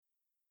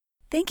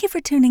Thank you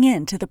for tuning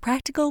in to the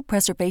Practical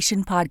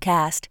Preservation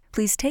Podcast.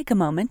 Please take a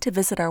moment to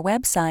visit our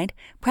website,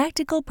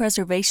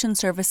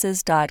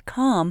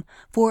 practicalpreservationservices.com,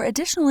 for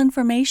additional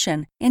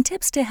information and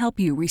tips to help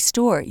you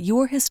restore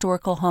your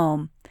historical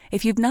home.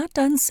 If you've not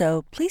done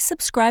so, please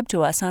subscribe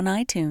to us on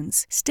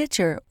iTunes,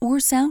 Stitcher, or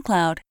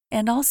SoundCloud,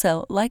 and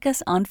also like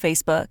us on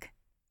Facebook.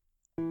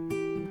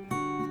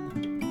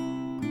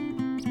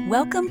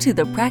 Welcome to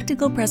the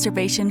Practical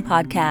Preservation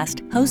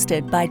Podcast,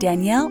 hosted by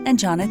Danielle and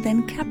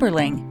Jonathan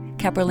Kepperling.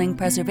 Kepperling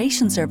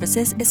Preservation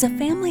Services is a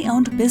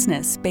family-owned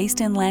business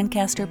based in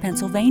Lancaster,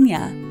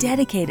 Pennsylvania,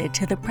 dedicated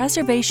to the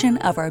preservation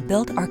of our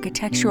built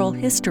architectural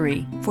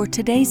history for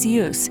today's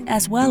use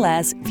as well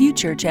as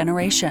future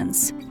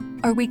generations.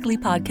 Our weekly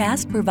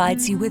podcast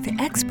provides you with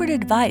expert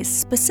advice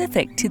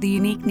specific to the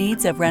unique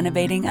needs of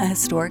renovating a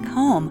historic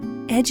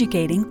home,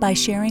 educating by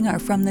sharing our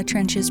From the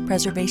Trenches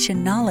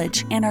preservation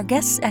knowledge and our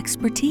guests'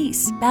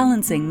 expertise,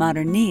 balancing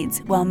modern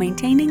needs while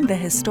maintaining the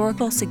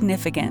historical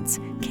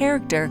significance,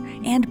 character,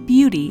 and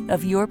beauty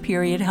of your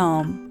period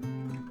home.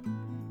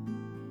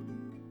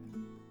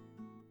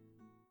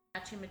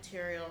 Matching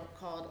material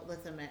called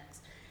Lithomix.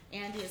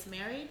 Andy is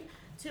married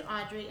to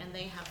Audrey, and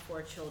they have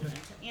 4 children.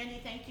 So,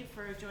 Andy, thank you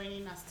for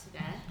joining us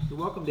today. You're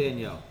welcome,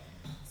 Danielle.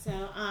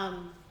 So,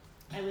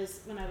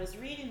 when I was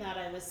reading that,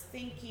 I was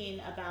thinking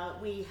about,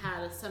 we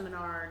had a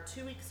seminar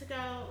 2 weeks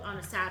ago on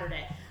a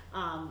Saturday,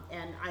 and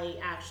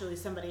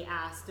somebody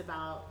asked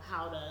about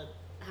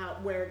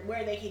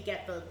where they could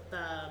get the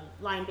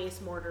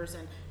line-based mortars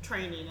and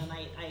training, and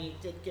I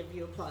did give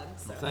you a plug.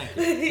 So. Well, thank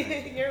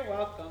you. You're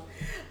welcome.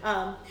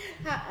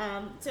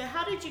 So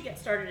how did you get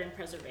started in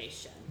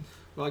preservation?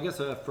 Well, I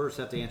guess I first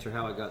have to answer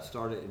how I got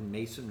started in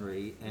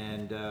masonry.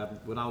 And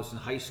when I was in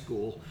high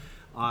school,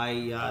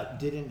 I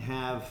didn't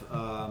have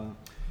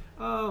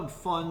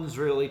funds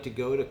really to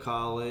go to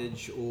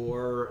college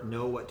or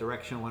know what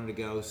direction I wanted to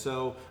go.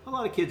 So a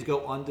lot of kids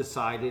go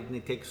undecided and they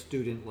take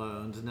student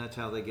loans, and that's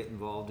how they get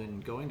involved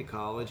in going to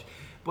college.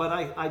 But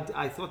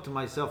I thought to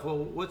myself, well,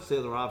 what's the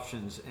other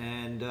options?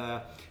 And,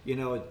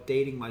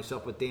 dating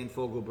myself with Dan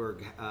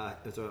Fogelberg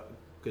as a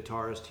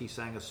guitarist, he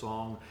sang a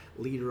song,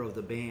 leader of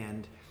the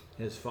band.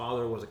 His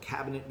father was a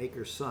cabinet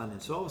maker's son.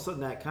 And so all of a sudden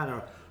that kind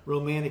of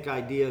romantic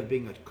idea of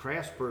being a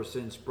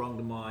craftsperson sprung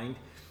to mind.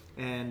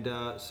 And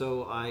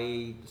so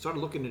I started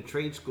looking at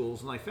trade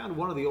schools, and I found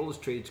one of the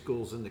oldest trade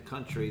schools in the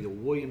country, the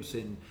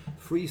Williamson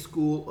Free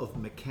School of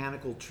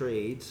Mechanical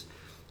Trades.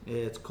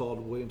 It's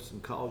called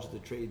Williamson College of the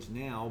Trades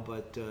now,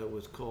 but it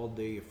was called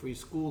the Free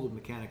School of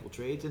Mechanical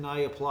Trades. And I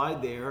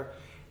applied there,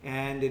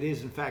 and it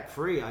is in fact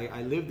free.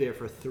 I lived there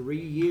for 3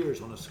 years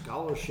on a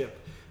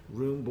scholarship,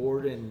 room,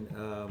 board, and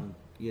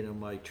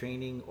my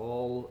training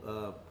all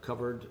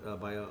covered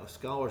by a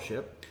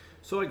scholarship.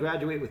 So I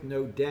graduated with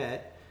no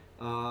debt,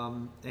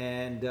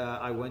 and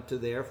I went to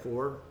there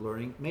for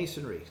learning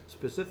masonry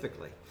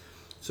specifically.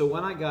 So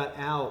when I got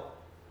out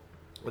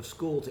of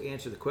school, to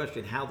answer the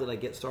question, how did I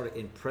get started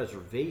in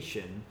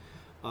preservation?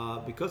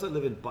 Because I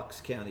live in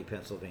Bucks County,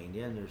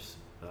 Pennsylvania, and there's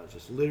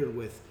just littered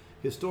with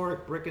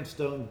historic brick and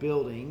stone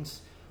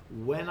buildings.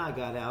 When I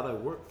got out, I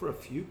worked for a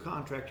few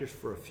contractors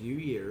for a few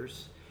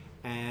years.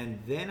 And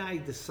then I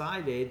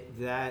decided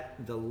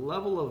that the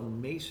level of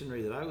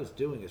masonry that I was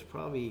doing is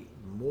probably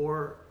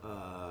more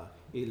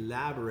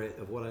elaborate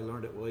of what I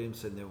learned at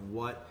Williamson than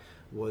what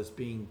was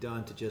being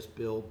done to just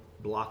build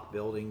block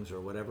buildings or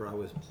whatever I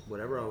was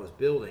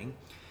building.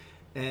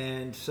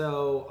 And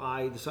so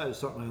I decided to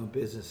start my own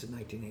business in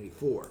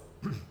 1984.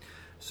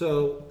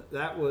 So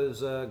that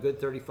was a good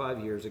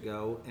 35 years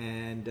ago,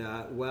 and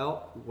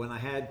when I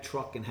had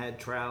truck and had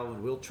trowel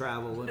and will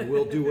travel and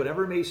will do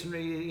whatever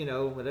masonry,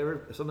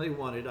 whatever somebody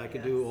wanted, I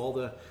could do all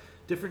the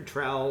different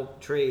trowel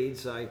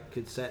trades. I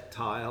could set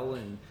tile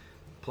and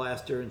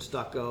plaster and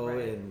stucco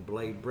and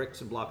blade bricks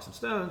and blocks and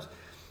stones.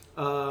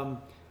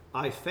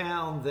 I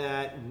found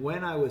that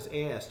when I was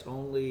asked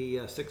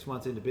only 6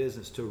 months into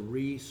business to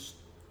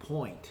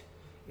repoint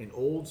an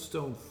old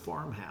stone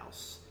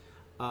farmhouse,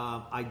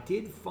 I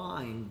did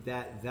find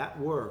that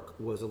work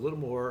was a little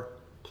more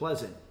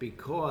pleasant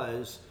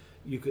because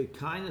you could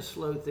kind of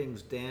slow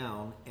things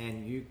down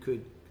and you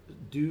could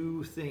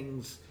do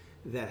things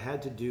that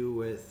had to do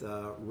with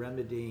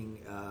remedying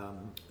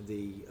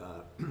the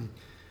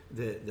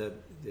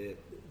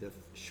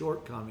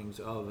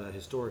shortcomings of a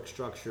historic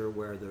structure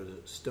where the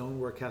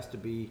stonework has to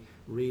be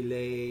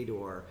relaid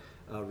or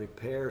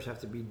repairs have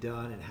to be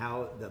done, and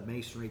how the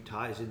masonry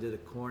ties into the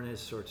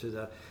cornice or to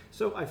the.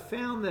 So I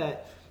found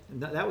that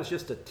was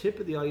just the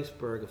tip of the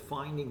iceberg of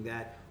finding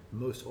that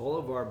most all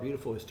of our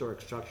beautiful historic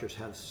structures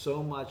have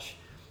so much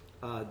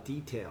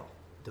detail.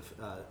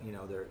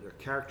 Their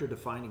character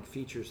defining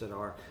features that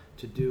are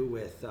to do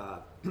with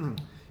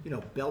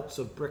belts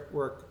of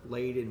brickwork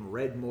laid in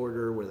red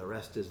mortar where the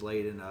rest is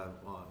laid in a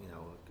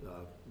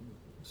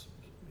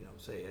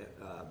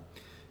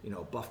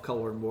buff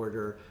color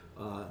mortar,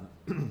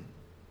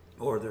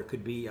 or there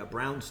could be a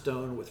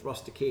brownstone with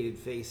rusticated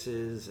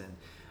faces, and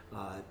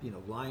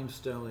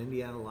limestone,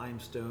 Indiana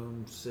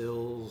limestone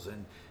sills,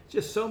 and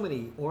just so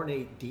many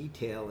ornate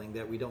detailing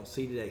that we don't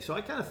see today. So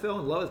I kind of fell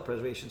in love with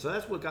preservation. So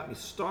that's what got me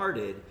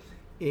started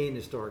in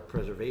historic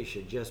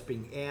preservation, just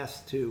being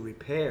asked to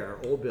repair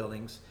old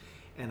buildings.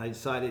 And I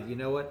decided, you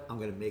know what, I'm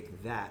going to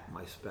make that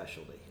my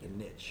specialty and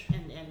niche.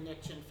 And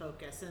niche and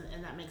focus,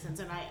 and that makes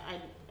sense. And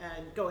I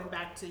going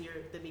back to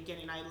the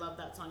beginning, I love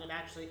that song. And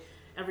actually,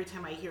 every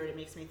time I hear it, it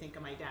makes me think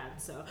of my dad.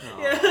 So,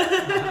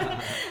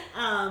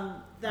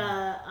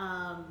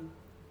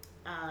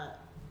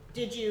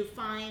 did you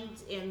find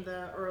in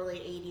the early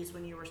 80s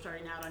when you were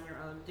starting out on your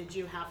own, did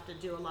you have to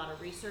do a lot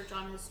of research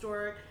on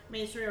historic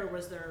masonry, or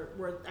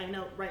I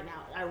know right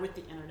now with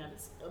the internet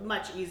it's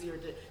much easier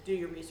to do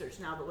your research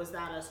now, but was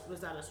that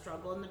a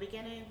struggle in the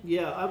beginning?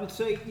 Yeah, I would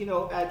say,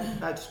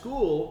 at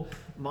school,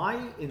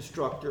 my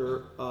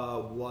instructor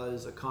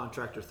was a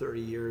contractor 30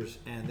 years,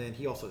 and then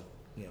he also,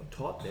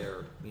 taught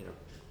there,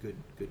 good,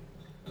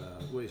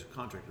 well, he's a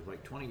contractor for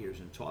like 20 years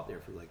and taught there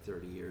for like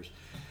 30 years.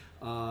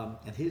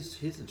 And his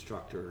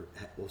instructor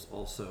was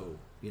also,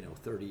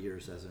 30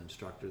 years as an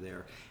instructor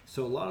there.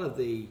 So a lot of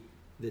the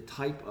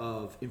type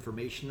of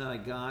information that I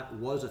got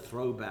was a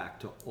throwback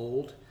to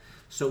old.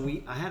 So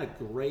I had a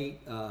great,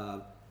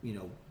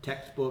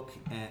 textbook,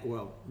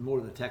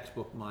 more than a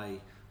textbook, my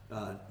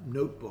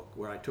notebook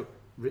where I took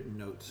written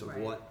notes of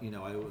what,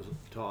 I was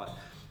taught,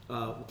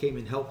 came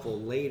in helpful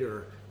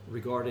later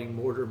regarding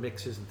mortar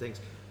mixes and things.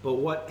 But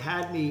what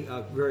had me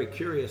very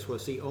curious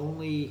was the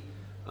only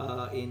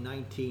in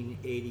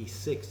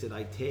 1986 did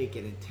I take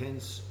an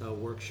intense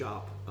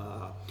workshop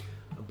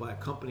by a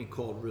company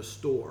called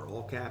Restore,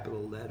 all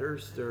capital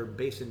letters. They're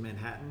based in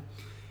Manhattan,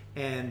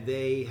 and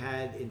they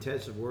had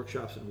intensive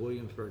workshops in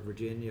Williamsburg,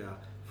 Virginia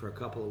for a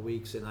couple of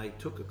weeks, and I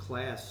took a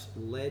class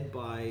led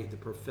by the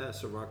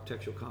professor of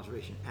architectural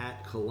conservation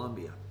at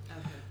Columbia.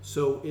 Okay.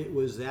 So it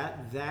was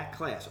that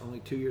class, only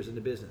 2 years in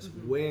the business,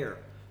 where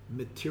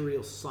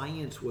material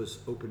science was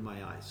opened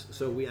my eyes.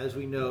 So as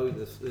we know,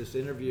 this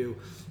interview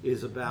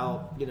is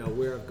about,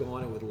 where I've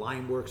gone with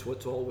lime works,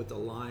 what's all with the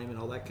lime and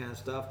all that kind of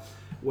stuff.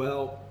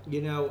 Well,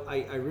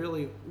 I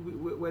really,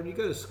 when you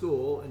go to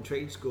school and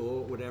trade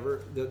school,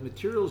 whatever, the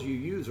materials you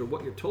use are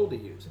what you're told to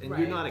use. And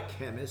you're not a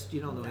chemist, you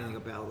don't know anything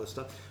about all this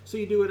stuff. So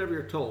you do whatever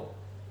you're told.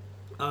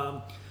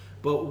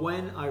 But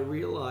when I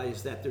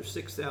realized that there's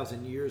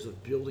 6,000 years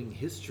of building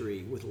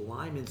history with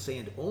lime and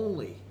sand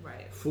only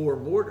for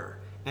mortar,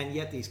 and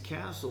yet these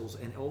castles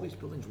and all these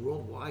buildings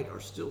worldwide are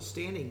still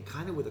standing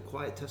kind of with a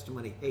quiet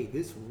testimony, hey,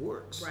 this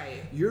works.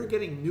 Right. You're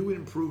getting new and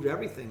improved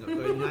everything in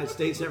the United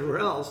States and everywhere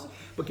else.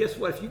 But guess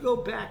what? If you go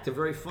back to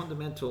very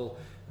fundamental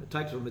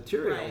types of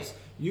materials,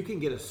 you can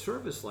get a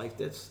service life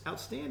that's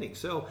outstanding.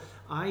 So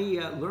I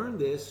learned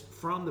this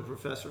from the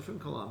professor from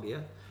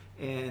Columbia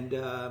and,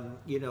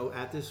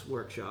 at this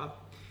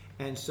workshop.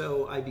 And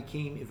so I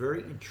became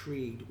very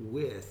intrigued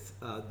with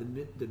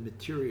the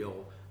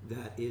material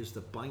that is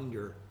the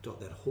binder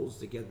that holds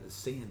together the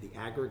sand, the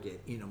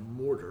aggregate in a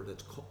mortar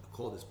that's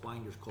called this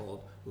binder is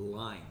called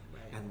lime.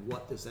 Right. And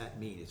what does that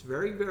mean? It's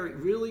very,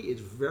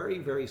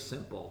 very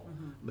simple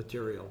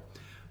material,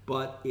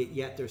 but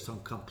yet there's some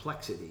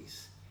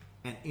complexities.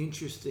 And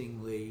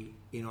interestingly,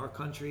 in our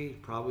country,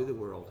 probably the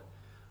world,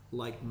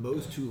 like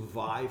most who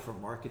vie for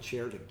market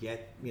share to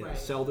get,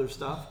 sell their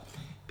stuff,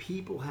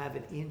 people have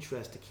an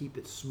interest to keep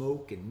it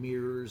smoke and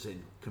mirrors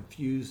and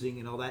confusing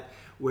and all that,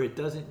 where it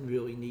doesn't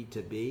really need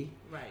to be.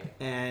 Right.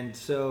 And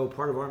so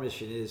part of our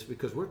mission is,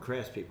 because we're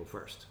craftspeople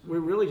first, we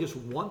really just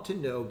want to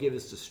know, give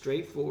us the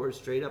straightforward,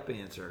 straight up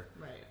answer,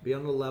 be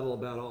on the level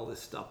about all this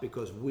stuff,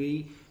 because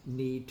we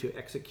need to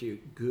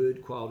execute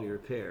good quality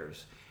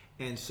repairs.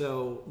 And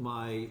so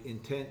my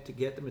intent to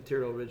get the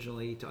material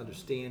originally, to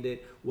understand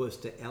it, was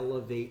to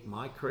elevate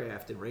my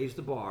craft and raise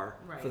the bar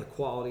for the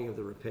quality of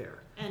the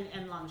repair.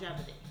 And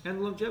longevity.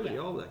 And longevity,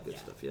 all that good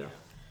stuff,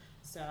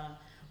 So,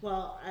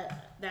 well,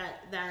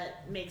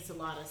 that makes a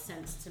lot of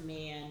sense to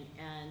me.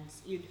 And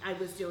I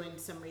was doing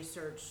some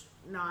research,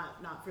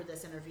 not for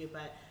this interview,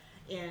 but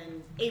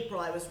in April,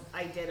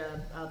 I did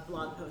a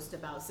blog post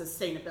about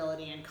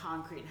sustainability and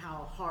concrete, and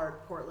how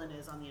hard Portland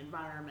is on the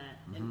environment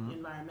and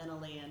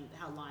environmentally, and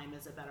how lime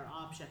is a better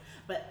option.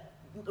 But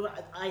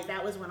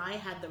that was when I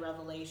had the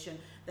revelation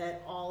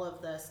that all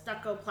of the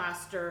stucco,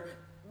 plaster,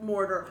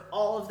 mortar,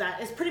 all of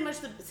that is pretty much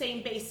the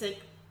same basic,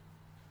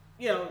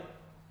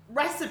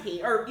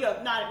 recipe, or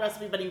not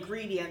recipe, but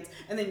ingredients,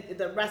 and then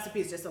the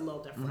recipe is just a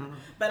little different.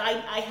 But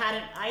I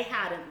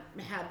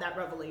hadn't had that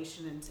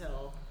revelation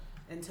until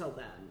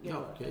then.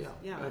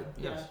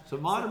 Yes. So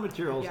modern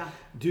materials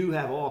do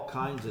have all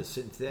kinds of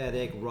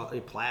synthetic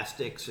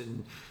plastics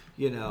and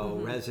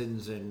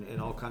resins and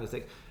all kinds of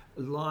things.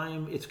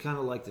 Lime, it's kind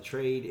of like the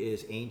trade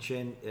is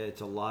ancient.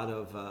 It's a lot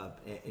of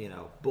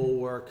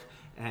bulwark,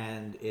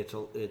 and it's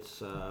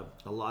a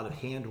lot of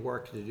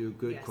handwork to do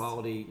good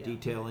quality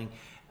detailing.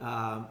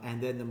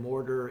 And then the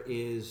mortar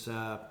is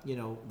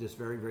this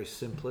very, very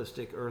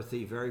simplistic,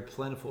 earthy, very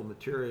plentiful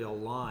material,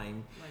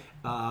 lime.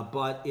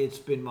 But it's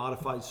been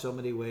modified so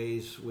many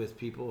ways with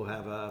people who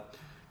have a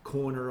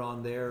corner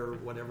on their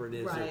whatever it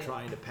is they're Right.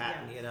 trying to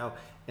patent, Yeah.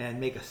 and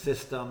make a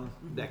system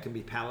that can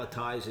be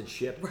palletized and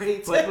shipped.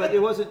 Right. But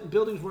it wasn't.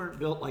 Buildings weren't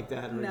built like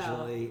that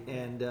originally,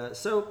 and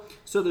so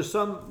there's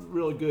some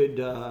really good.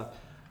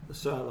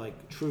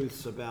 Like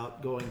truths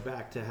about going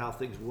back to how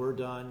things were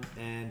done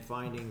and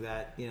finding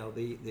that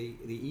the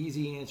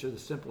easy answer, the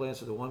simple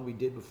answer, the one we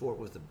did before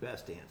was the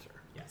best answer.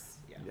 Yes.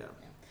 Yeah. Yeah.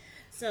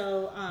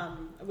 So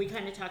we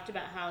kind of talked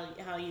about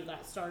how you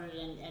got started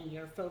and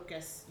your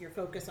focus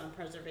on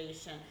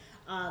preservation.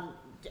 Are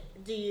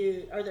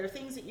there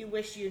things that you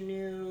wish you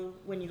knew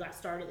when you got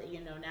started that you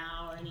know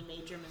now, or any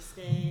major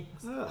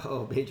mistakes?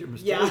 Oh, major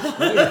mistakes.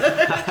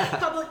 Yeah.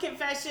 Public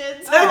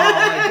confessions. Oh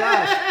my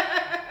gosh.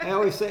 I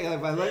always say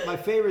my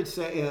favorite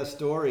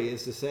story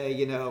is to say,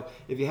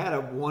 if you had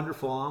a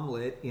wonderful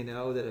omelet, that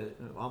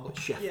an omelet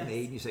chef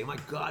made, and you say, my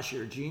gosh,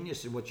 you're a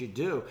genius in what you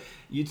do.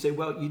 You'd say,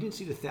 well, you didn't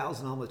see the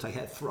 1,000 omelets I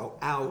had throw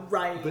out,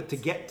 right? But to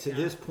get to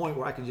this point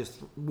where I can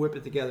just whip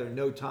it together in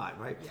no time,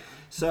 right? Yeah.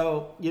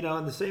 So, in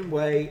the same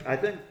way, I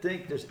don't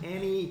think there's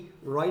any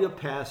rite of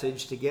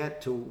passage to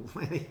get to,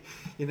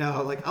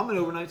 like I'm an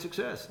overnight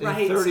success. In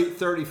right.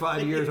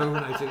 35 years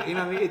overnight success.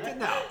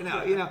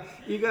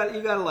 You got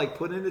to like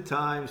put in the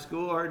time,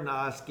 school hard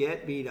knocks,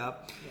 get beat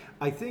up. Yeah.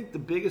 I think the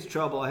biggest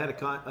trouble, I had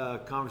a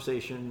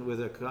conversation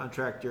with a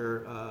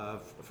contractor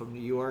from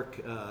New York,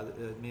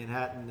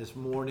 Manhattan this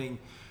morning,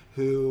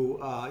 who,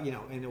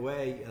 in a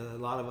way, a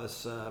lot of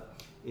us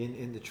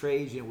in the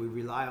trades, we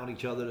rely on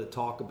each other to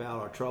talk about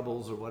our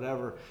troubles or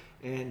whatever.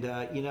 And,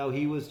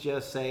 he was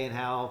just saying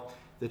how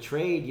the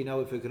trade,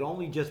 if it could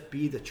only just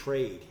be the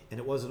trade and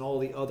it wasn't all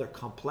the other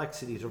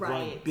complexities of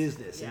running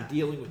business and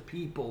dealing with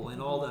people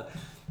and all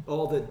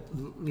the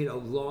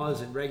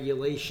laws and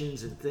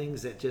regulations and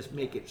things that just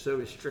make it so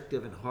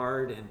restrictive and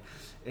hard,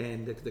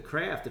 and the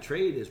craft, the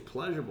trade is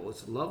pleasurable,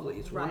 it's lovely,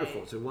 it's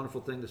wonderful, it's a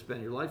wonderful thing to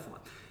spend your life on.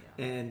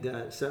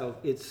 And so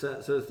it's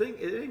the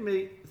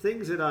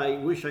things that I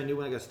wish I knew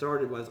when I got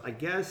started was, I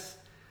guess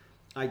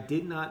I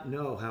did not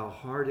know how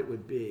hard it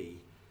would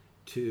be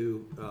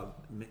to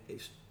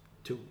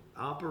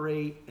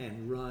operate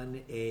and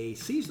run a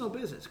seasonal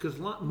business, because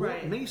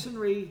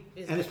masonry,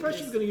 and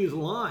especially if you're going to use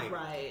lime,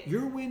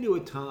 your window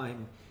of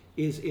time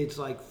it's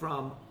like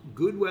from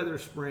good weather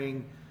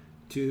spring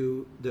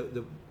to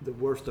the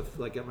worst of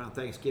like around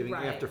Thanksgiving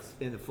after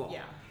in the fall.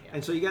 Yeah.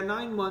 And so you got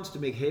 9 months to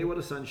make hay while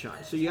the sun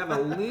shines. So you have a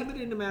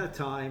limited amount of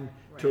time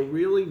to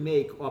really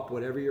make up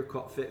whatever your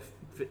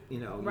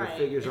your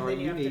figures and are. Then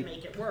you have need to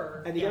make it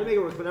work. And you got to make it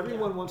work. But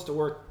everyone wants to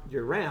work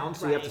year round,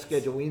 so you have to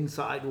schedule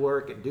inside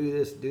work and do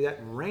this, do that.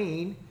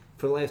 Rain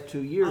for the last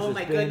 2 years. Oh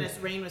my goodness,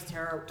 rain was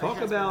terrible.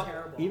 Talk about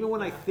even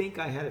when I think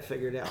I had it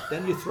figured out,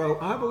 then you throw.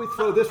 How about we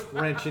throw this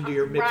wrench into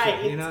your mixer?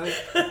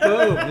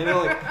 Boom.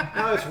 Like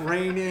now it's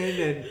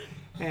raining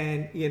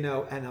and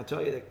and I'll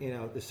tell you that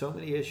there's so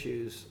many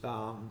issues.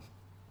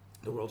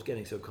 The world's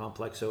getting so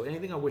complex. So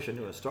anything I wish I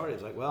knew at started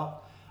is like,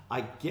 well,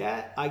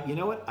 you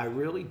know what? I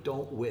really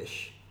don't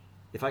wish,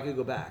 if I could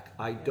go back,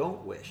 I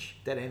don't wish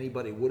that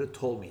anybody would have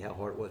told me how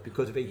hard it was,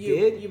 because if they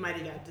did, you might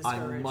have got I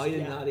discouraged. might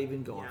have not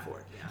even gone for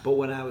it. Yeah. But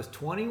when I was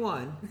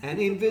 21 and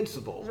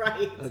invincible,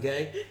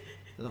 okay,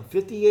 and I'm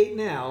 58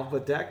 now,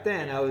 but back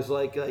then I was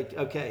like,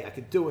 okay, I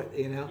could do it,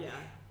 Yeah.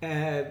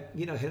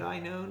 Had I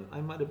known, I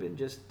might have been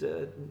just,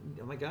 oh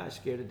my gosh,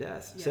 scared to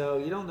death. Yeah. So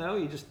you don't know,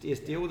 you just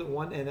deal with it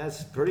and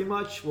that's pretty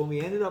much when we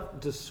ended up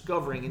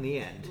discovering in the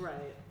end. Right.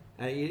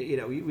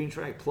 We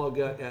try to plug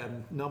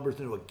numbers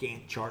into a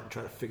Gantt chart and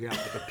try to figure out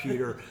the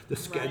computer, the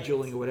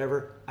scheduling or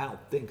whatever. I don't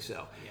think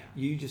so. Yeah.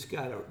 You just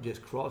got to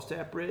just cross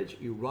that bridge.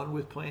 You run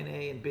with plan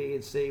A and B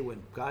and C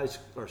when guys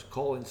are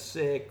calling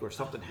sick or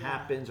something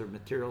happens or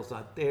material's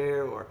not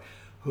there or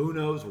who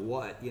knows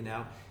what,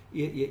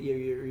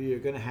 You're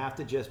going to have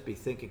to just be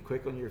thinking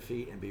quick on your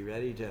feet and be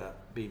ready to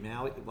be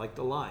like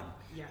the lime.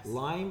 Yes.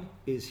 Lime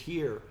is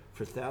here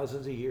for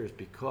thousands of years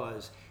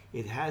because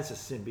it has a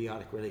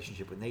symbiotic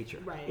relationship with nature.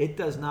 Right. It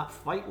does not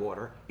fight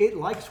water. It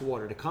likes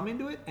water to come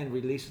into it and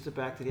releases it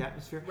back to the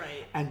atmosphere.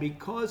 Right. And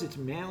because it's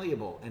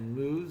malleable and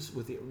moves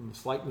with the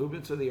slight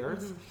movements of the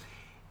earth,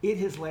 it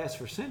has lasted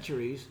for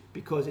centuries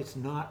because it's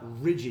not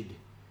rigid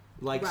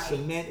like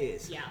cement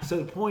is. Yeah. So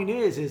the point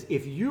is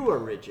if you are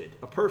rigid,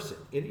 a person,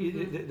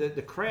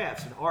 the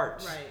crafts and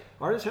arts,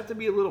 artists have to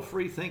be a little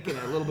free thinking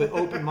and a little bit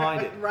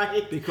open-minded.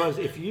 Because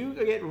if you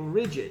get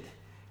rigid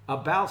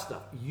about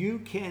stuff,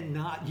 you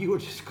are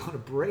just going to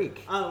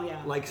break. Oh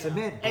yeah. Like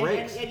cement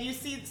breaks. And you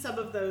see some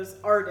of those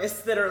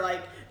artists that are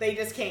like, they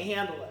just can't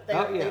handle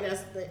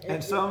it.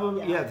 And some of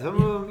them, some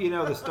of them,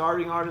 the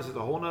starving artists is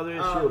a whole other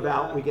issue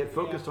about we get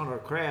focused on our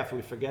craft,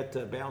 we forget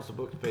to balance the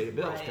books, pay the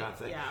bills kind of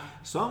thing. Yeah.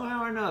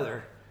 Somehow or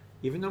another,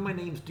 even though my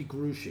name's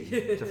deGruchy,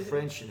 it's a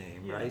French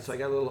name, right? So I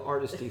got a little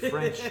artisty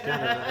French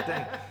kind of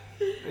thing.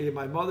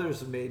 My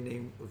mother's maiden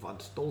name von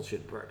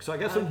Stolzenberg. So I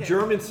got some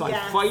German side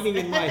fighting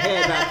in my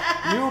head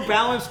about you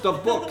balance the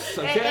books,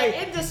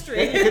 okay? Industry.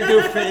 And you can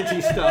do fancy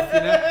stuff,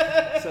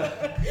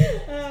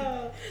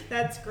 So.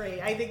 That's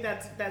great. I think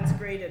that's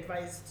great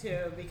advice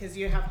too, because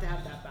you have to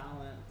have that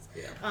balance.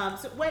 Yeah.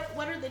 So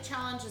what are the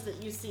challenges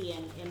that you see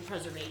in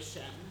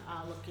preservation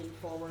looking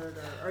forward,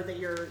 or that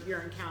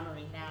you're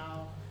encountering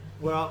now?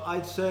 Well,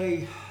 I'd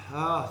say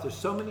there's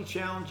so many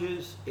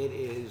challenges. It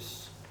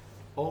is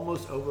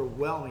almost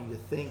overwhelming to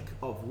think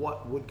of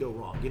what would go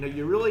wrong.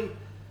 You really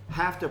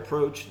have to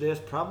approach this.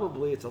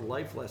 Probably it's a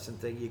life lesson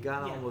thing. You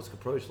got to almost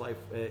approach life,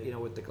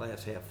 with the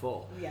glass half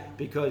full. Yeah.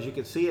 Because you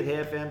can see it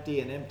half empty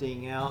and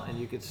emptying out, and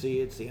you can see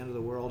it's the end of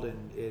the world.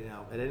 And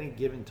at any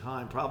given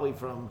time, probably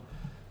from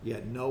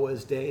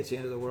Noah's day, it's the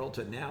end of the world,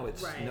 to now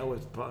it's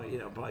Noah's probably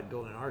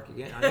building an ark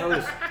again. I know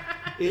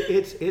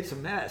it's a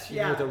mess.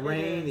 With the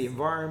rain, the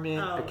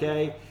environment. Oh,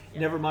 okay. yeah.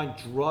 Never mind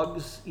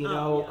drugs.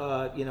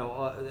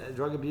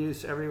 Drug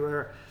abuse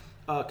everywhere.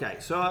 Okay,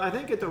 so I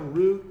think at the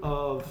root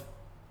of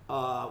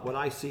what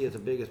I see as the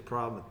biggest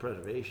problem with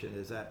preservation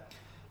is that,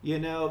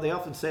 they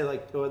often say,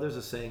 there's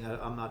a saying,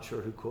 I'm not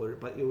sure who quoted it,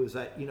 but it was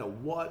that,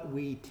 what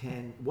we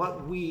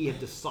have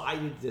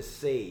decided to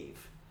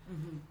save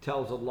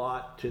tells a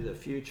lot to the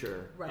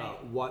future. Right.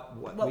 What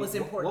was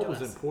important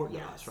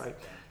to us, right?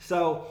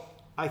 So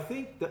I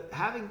think that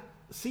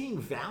seeing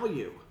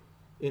value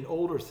in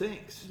older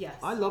things. Yes.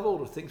 I love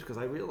older things because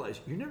I realize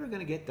you're never going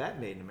to get that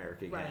made in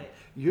America again. Right.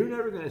 You're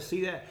never going to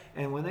see that.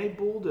 And when they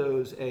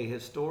bulldoze a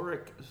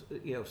historic,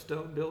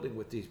 stone building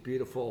with these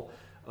beautiful,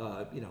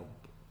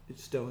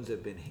 stones that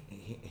have been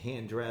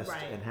hand dressed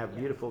and have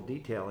beautiful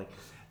detailing,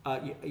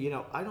 I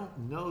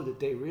don't know that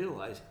they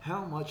realize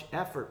how much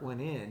effort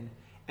went in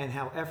and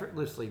how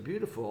effortlessly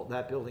beautiful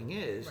that building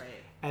is,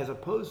 as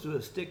opposed to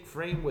a stick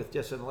frame with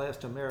just an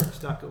elastomeric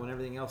stucco and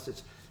everything else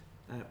that's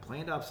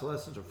planned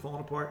obsolescence or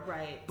falling apart.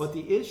 Right. But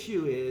the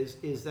issue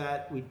is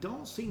that we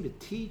don't seem to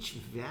teach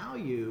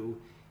value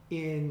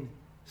in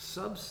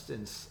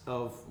substance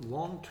of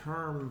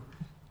long-term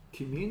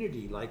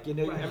community.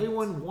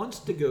 Everyone wants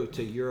to go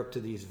to Europe,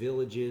 to these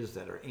villages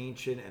that are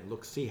ancient and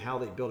see how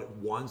they built it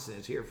once and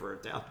it's here for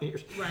 1,000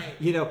 years.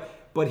 Right.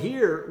 But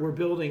here we're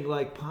building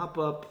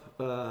pop-up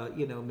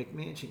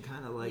McMansion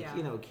kind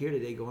of here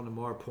today, going to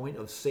more point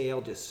of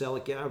sale, just sell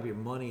it, get out of your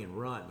money and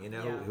run,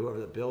 whoever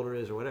the builder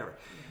is or whatever.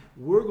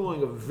 We're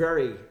going a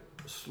very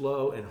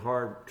slow and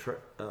hard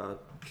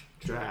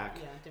track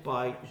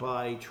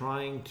by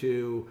trying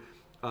to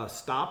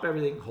stop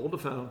everything, hold the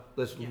phone,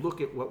 let's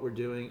look at what we're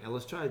doing, and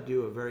let's try to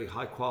do a very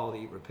high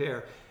quality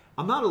repair.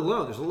 I'm not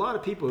alone. There's a lot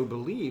of people who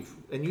believe,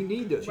 and you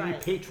need those. You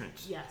need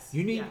patrons. Yes.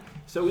 You need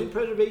so in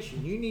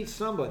preservation, you need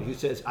somebody who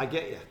says, "I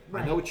get you.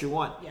 I know what you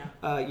want.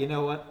 You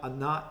know what? I'm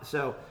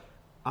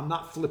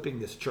not flipping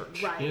this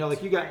church." Right.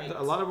 You got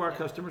a lot of our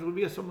customers would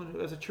be someone who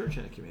has a church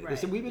in the community.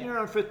 They said, "We've been here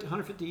around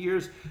 150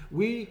 years.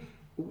 We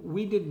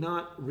did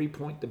not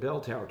repoint the bell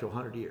tower to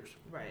 100 years."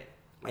 Right.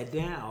 And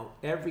now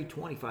every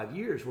 25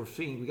 years, we're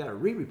seeing we got to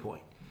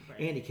repoint.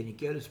 Andy, can you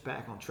get us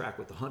back on track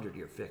with the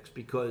 100-year fix?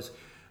 Because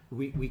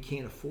we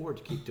can't afford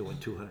to keep doing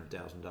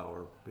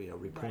 $200,000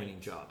 repointing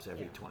jobs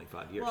every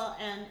 25 years. Well,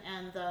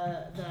 and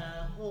the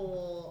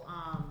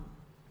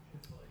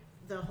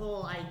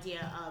whole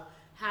idea of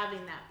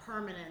having that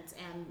permanence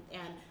and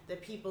the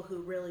people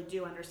who really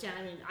do understand.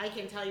 I mean, I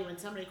can tell you when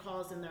somebody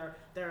calls and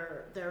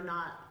they're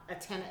not a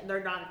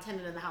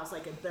tenant in the house,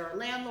 like they're a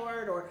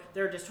landlord or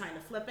they're just trying to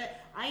flip it.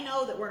 I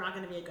know that we're not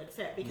going to be a good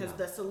fit because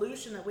the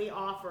solution that we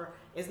offer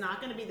is not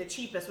going to be the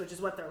cheapest, which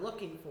is what they're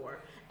looking for.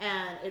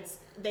 And it's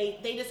they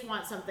just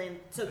want something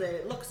so that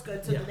it looks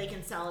good, so that they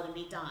can sell it and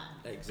be done.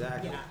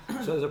 Exactly.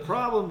 Yeah. So there's a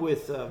problem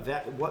with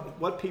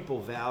what people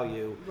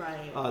value.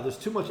 Right. There's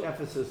too much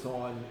emphasis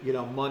on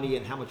money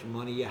and how much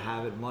money you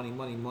have, and money.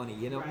 Money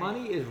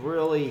is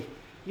really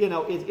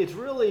it's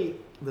really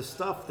the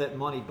stuff that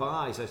money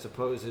buys. I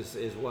suppose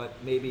is what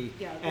maybe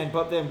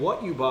but then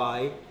what you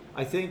buy.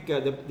 I think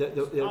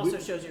also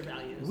shows your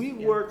values. We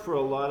work for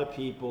a lot of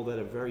people that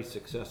are very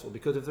successful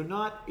because if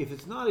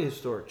it's not a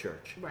historic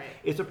church,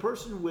 it's a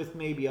person with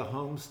maybe a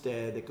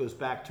homestead that goes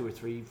back 2 or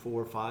 3,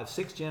 4, 5,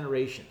 6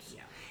 generations,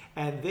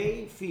 and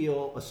they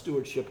feel a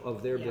stewardship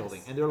of their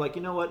building, and they're like,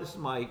 you know what, this is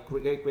my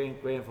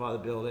great grandfather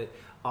built it.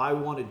 I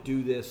want to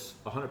do this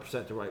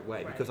 100% the right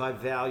way because I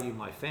value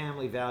my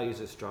family, values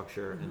the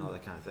structure, and all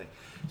that kind of thing.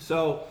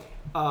 So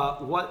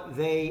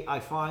I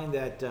find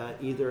that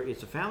either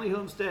it's a family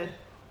homestead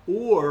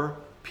or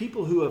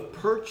people who have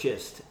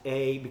purchased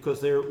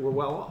because were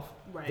well off.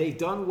 Right. They've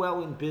done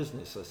well in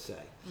business, let's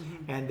say,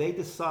 and they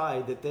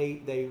decide that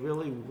they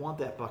really want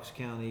that Bucks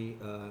County,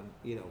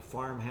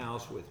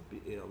 farmhouse with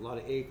a lot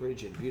of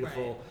acreage and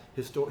beautiful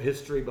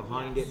history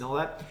behind it and all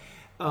that.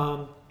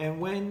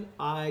 And when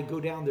I go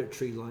down their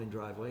tree-lined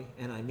driveway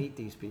and I meet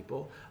these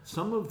people,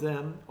 some of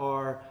them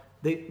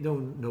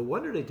no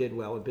wonder they did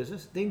well in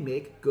business. They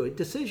make good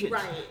decisions.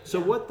 Right.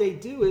 So what they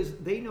do is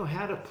they know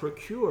how to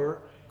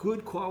procure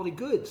good quality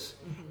goods,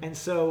 and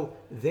so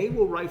they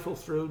will rifle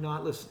through,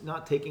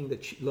 not taking the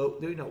low.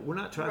 We're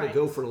not trying to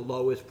go for the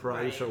lowest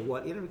price or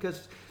what,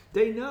 because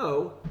they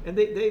know, and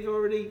they've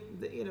already,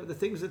 the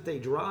things that they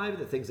drive,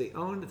 the things they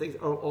own, the things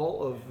are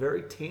all of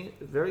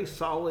very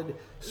solid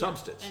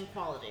substance and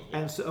quality.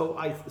 And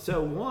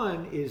so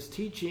one is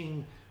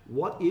teaching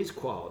what is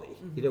quality.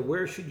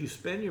 Where should you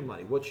spend your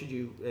money? What should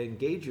you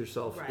engage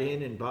yourself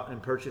in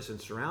and purchase and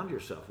surround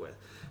yourself with?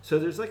 So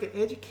there's like an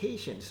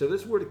education. So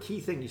this is where the key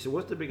thing. You said,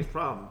 what's the biggest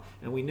problem?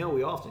 And we know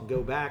we often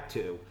go back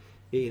to,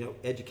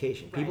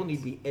 education. People need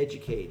to be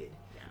educated.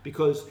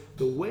 Because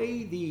the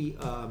way the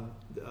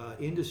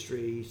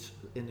industries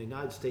in the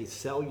United States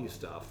sell you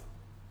stuff,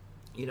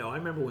 I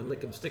remember when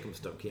Lick 'em Stick 'em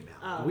Stone came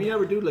out. We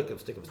never do Lick 'em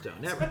Stick 'em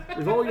Stone, never.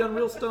 We've always done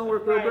real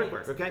stonework, real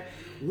brickwork, okay?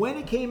 When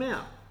it came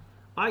out,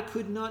 I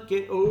could not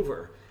get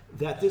over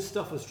that this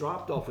stuff was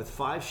dropped off with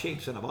 5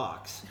 shapes in a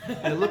box,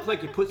 and it looked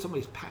like you put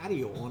somebody's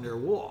patio on their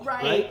wall,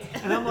 right?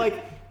 And I'm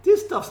like,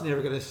 this stuff's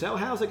never going to sell.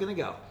 How's it going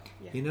to go?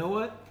 You know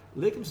what?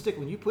 Lick 'em Stick,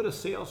 when you put a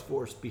sales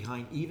force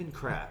behind even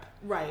crap,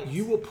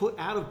 you will put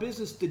out of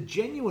business the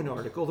genuine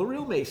article, the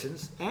real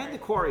masons, and the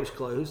quarries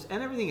closed,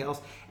 and everything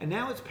else. And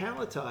now it's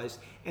palletized.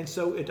 And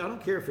so I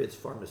don't care if it's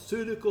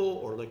pharmaceutical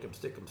or Lick 'em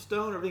Stick 'em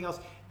Stone or everything else.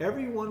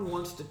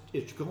 Everyone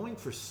it's going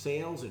for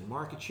sales and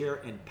market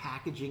share and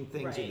packaging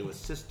things into a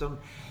system.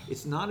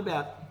 It's not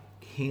about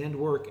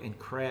handwork and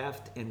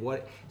craft and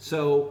what.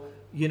 So,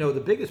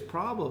 the biggest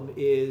problem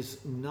is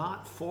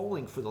not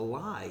falling for the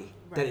lie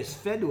that is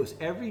fed to us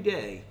every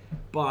day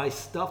by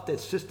stuff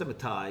that's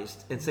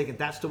systematized and saying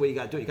that's the way you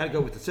got to do it. You got to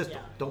go with the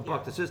system. Don't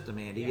buck the system,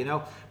 Andy,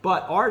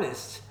 But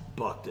artists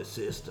buck the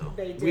system.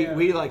 They do.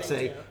 We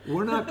say,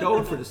 we're not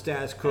going for the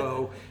status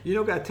quo. You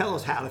don't got to tell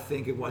us how to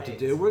think and what to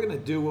do. We're going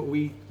to do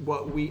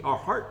what our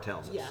heart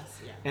tells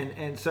us.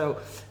 And so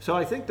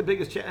I think the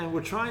biggest and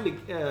we're trying to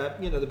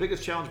the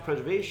biggest challenge of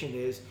preservation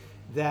is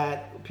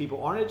that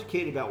people aren't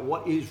educated about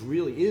what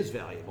really is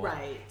valuable.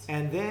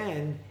 And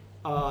then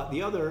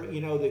the other,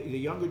 the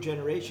younger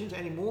generations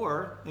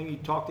anymore, and you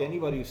talk to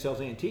anybody who sells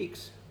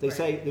antiques, they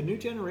say the new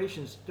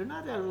generations, they're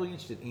not that really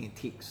interested in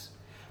antiques.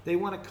 They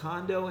want a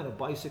condo and a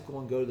bicycle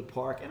and go to the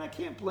park. And I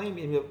can't blame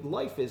you.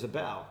 Life is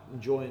about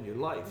enjoying your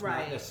life,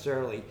 not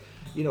necessarily,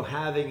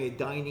 having a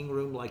dining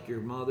room like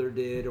your mother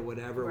did or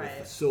whatever with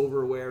the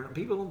silverware.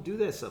 People don't do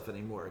that stuff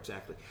anymore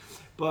exactly.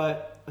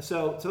 But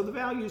so the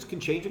values can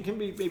change and can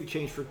be maybe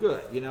changed for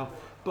good,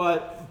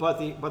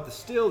 But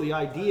still the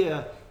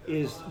idea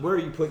is where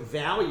you put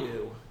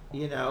value,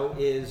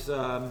 is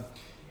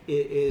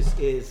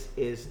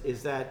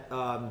that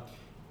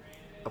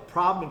a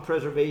problem in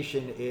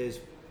preservation is.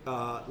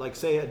 Like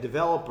say a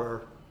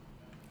developer,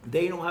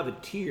 they don't have a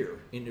tear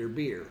in their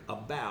beer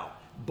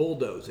about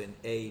bulldozing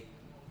a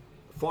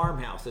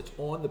farmhouse that's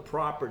on the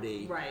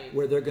property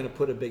where they're going to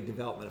put a big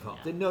development of homes.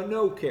 They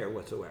no care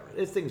whatsoever.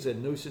 This thing's a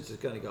nuisance,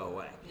 it's going to go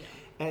away.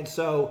 And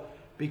so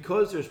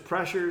because there's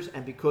pressures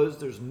and because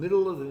there's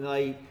middle of the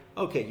night,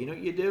 okay, you know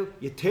what you do?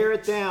 You tear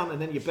it down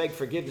and then you beg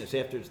forgiveness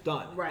after it's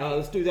done.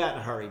 Let's do that in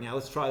a hurry. Now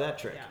let's try that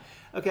trick.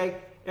 Okay,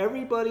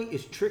 everybody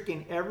is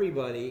tricking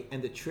everybody,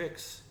 and the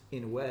tricks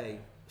in a way.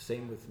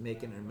 Same with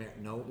making America.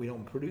 No, we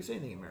don't produce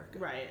anything in America.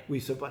 We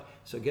supply.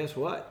 So guess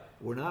what?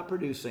 We're not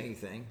producing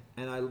anything.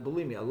 And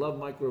believe me, I love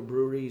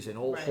microbreweries, and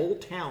whole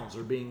towns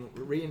are being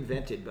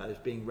reinvented by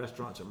being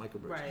restaurants and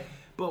microbreweries.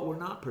 But we're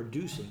not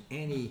producing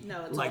any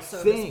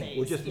thing.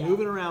 We're just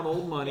moving around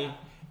old money.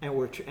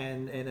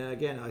 And and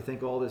again, I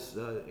think all this,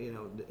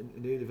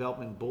 new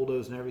development,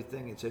 bulldoze and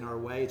everything, it's in our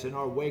way. It's in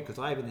our way because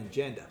I have an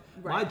agenda.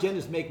 My agenda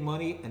is make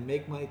money at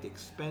the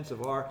expense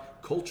of our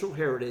cultural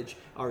heritage,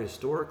 our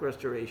historic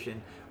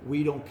restoration.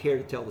 We don't care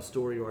to tell the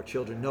story to our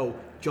children. No,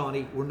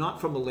 Johnny, we're not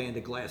from the land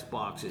of glass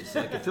boxes.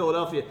 Like in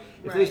Philadelphia,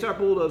 if they start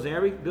bulldozing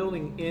every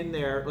building in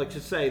there, like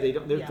just say,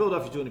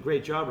 Philadelphia's doing a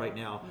great job right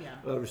now,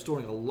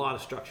 restoring a lot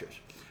of structures.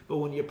 But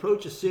when you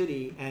approach a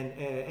city and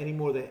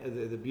anymore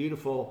the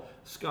beautiful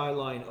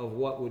skyline of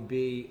what would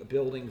be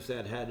buildings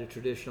that had a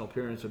traditional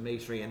appearance of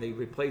masonry, and they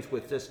replaced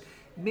with this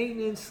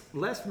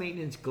less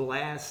maintenance,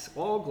 glass,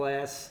 all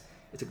glass.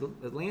 It's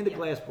a land of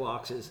glass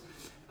boxes.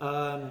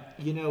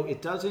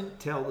 It doesn't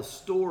tell the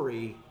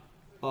story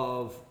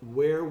of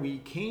where we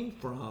came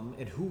from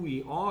and who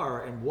we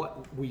are and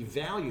what we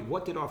valued.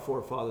 What did our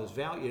forefathers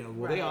value?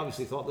 They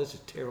obviously thought, let's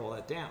just tear all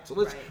that down. So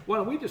why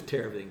don't we just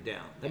tear everything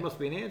down? That must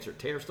be an answer.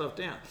 Tear stuff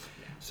down.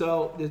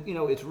 So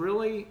it's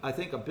really, I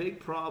think, a big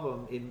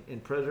problem in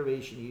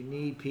preservation. You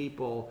need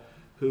people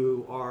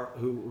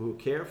who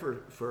care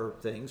for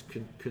things,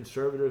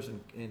 conservators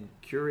and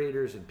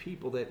curators and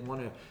people that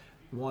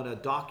want to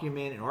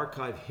document and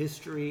archive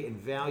history and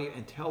value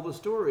and tell the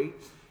story,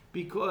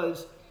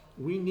 because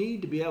we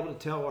need to be able to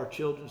tell our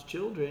children's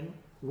children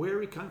where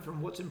we come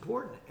from, what's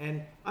important.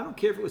 And I don't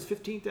care if it was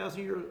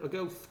 15,000 years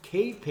ago,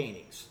 cave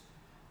paintings.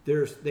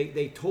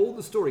 They told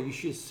the story. You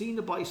should have seen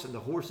the bison, the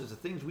horses, the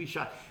things we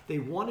shot. They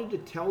wanted to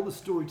tell the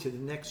story to the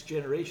next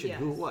generation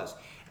who it was.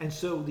 And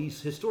so these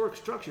historic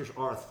structures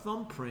are a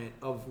thumbprint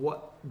of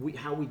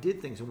how we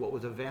did things and what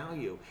was of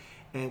value.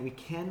 And we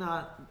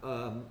cannot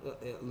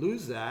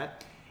lose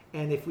that.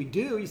 And if we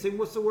do, you say,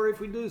 what's the worry if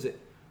we lose it?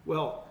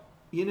 Well,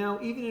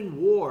 even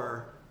in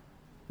war,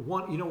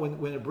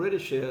 when the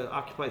British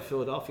occupied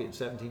Philadelphia in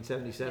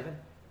 1777,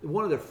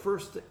 one of their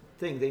first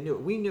things they knew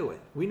it. We knew it.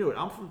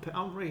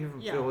 I'm right here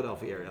from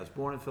Philadelphia area. I was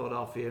born in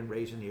Philadelphia and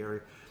raised in the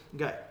area.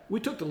 Okay, we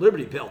took the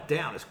Liberty Bell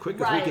down as quick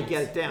as we could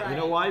get it down. You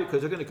know why?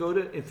 Because they're going to go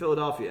in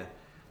Philadelphia.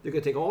 They're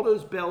going to take all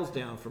those bells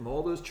down from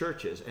all those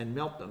churches and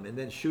melt them and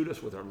then shoot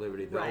us with our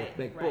Liberty Bell to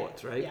make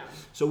bullets, right? Yeah.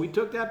 So we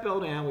took that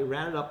bell down. We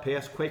ran it up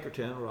past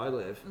Quakertown, where I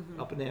live,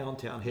 up and down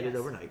town, hit it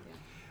overnight. Yeah.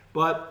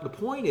 But the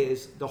point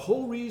is, the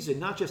whole reason,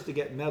 not just to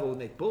get metal and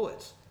make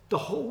bullets, the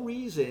whole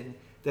reason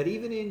that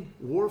even in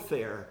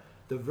warfare,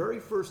 the very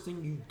first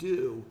thing you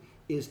do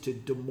is to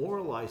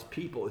demoralize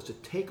people, is to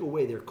take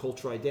away their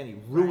cultural identity,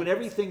 ruin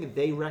everything that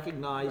they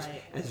recognize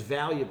as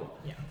valuable.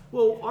 Yeah.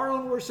 Well, our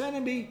own worst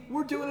enemy,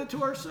 we're doing it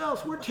to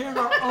ourselves. We're tearing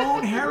our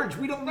own heritage.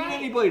 We don't need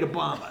anybody to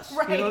bomb us. You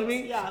know what I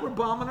mean? Yeah. We're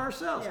bombing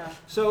ourselves. Yeah.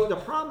 So the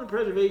problem in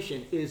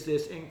preservation is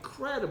this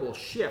incredible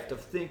shift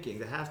of thinking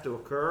that has to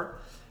occur.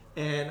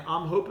 And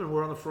I'm hoping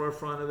we're on the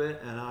forefront of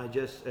it, and I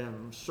just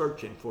am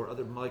searching for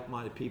other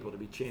like-minded people to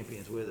be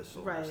champions with us.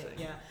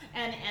 Yeah.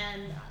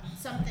 And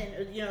something,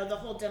 the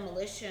whole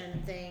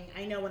demolition thing,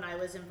 I know when I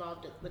was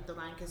involved with the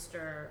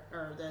Lancaster,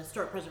 or the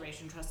Historic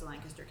Preservation Trust of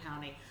Lancaster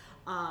County,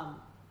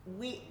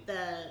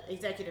 the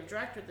executive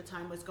director at the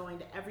time was going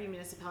to every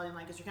municipality in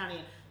Lancaster County.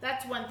 And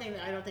that's one thing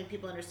that I don't think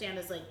people understand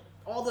is, like,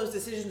 all those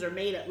decisions are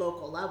made at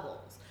local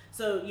levels.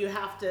 So you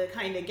have to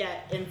kind of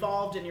get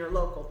involved in your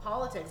local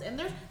politics. And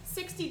there's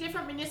 60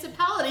 different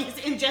municipalities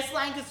in just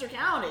Lancaster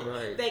County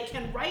that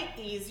can write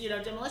these,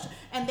 demolition.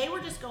 And they were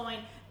just going,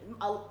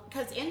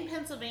 because in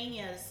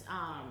Pennsylvania's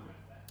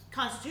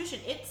Constitution,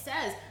 it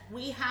says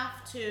we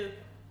have to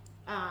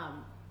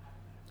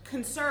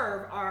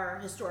conserve our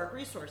historic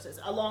resources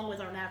along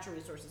with our natural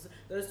resources.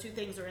 Those two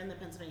things are in the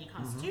Pennsylvania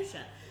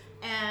Constitution.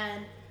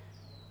 And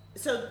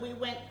so we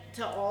went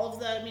to all of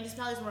the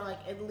municipalities and we're like,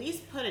 at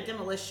least put a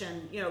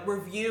demolition,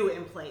 review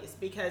in place,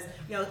 because,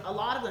 a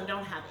lot of them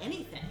don't have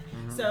anything.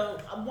 So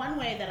one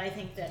way that I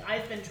think that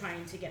I've been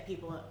trying to get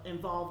people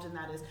involved in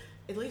that is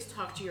at least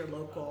talk to your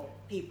local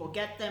people,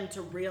 get them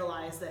to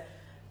realize that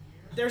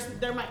there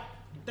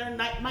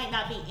might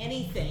not be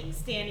anything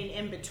standing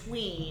in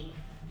between,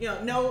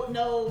 no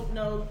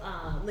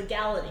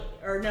legality,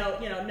 or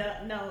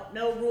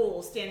no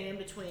rules standing in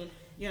between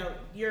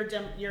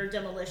your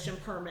demolition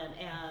permit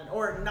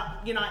or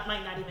not, it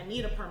might not even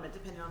need a permit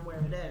depending on where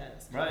it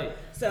is. Right.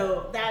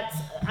 So that's,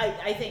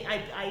 I think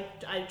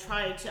I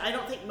try to, I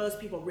don't think most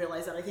people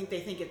realize that. I think they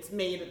think it's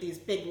made at these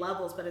big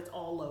levels, but it's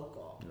all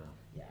local.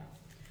 Yeah.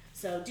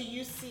 So do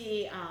you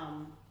see,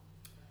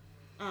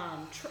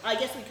 I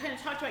guess we kind of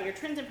talked about your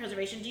trends in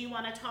preservation. Do you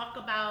want to talk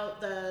about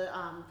the,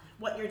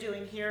 what you're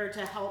doing here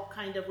to help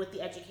kind of with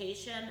the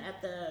education at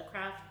the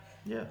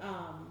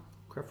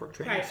Craftwork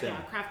Training Center.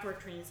 Craftwork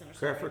Training Center.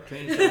 Craftwork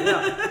Training Center.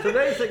 Yeah. So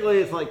basically,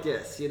 it's like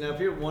this. If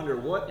you wonder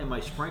what am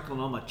I sprinkling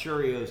on my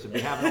Cheerios to be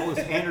having all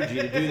this energy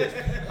to do this?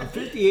 I'm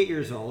 58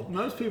 years old.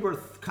 Most people are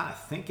kind of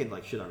thinking,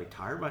 like, should I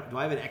retire? Do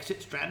I have an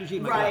exit strategy?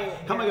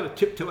 How am I going to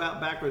tiptoe out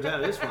backwards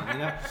out of this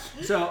one?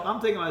 So I'm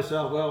thinking to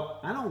myself, well,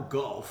 I don't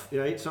golf,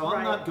 right? So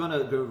I'm not going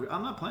to go.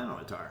 I'm not planning on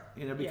retire.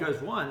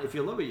 Because one, if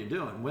you love what you're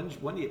doing,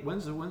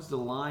 when's the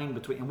line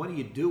between, and what do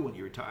you do when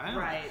you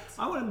retire?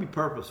 I want to be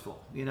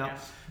purposeful. Yeah.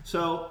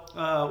 So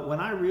when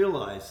I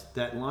realized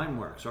that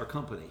Limeworks, our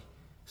company,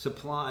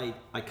 supplied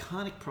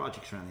iconic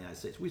projects around the United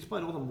States, we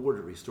supplied all the mortar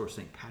to restore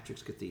St.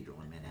 Patrick's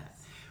Cathedral in Manhattan.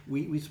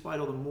 We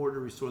supplied all the mortar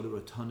to restore the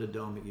Rotunda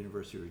Dome at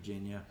University of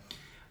Virginia.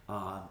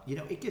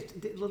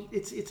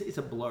 It's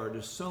a blur.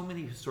 There's so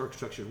many historic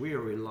structures we are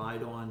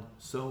relied on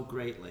so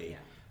greatly.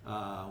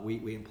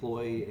 We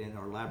employ in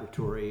our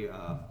laboratory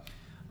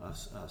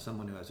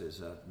someone who has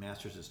his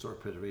master's in historic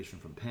preservation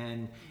from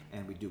Penn,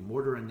 and we do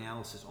mortar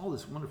analysis, all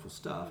this wonderful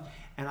stuff.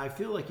 And I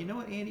feel like, you know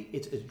what, Andy?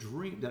 It's a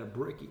dream that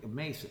a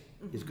mason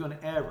is going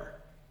to ever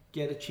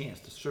get a chance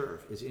to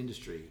serve his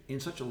industry in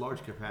such a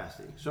large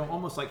capacity. So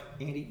almost like,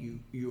 Andy,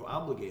 you're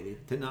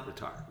obligated to not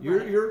retire.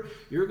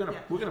 We're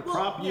gonna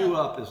prop you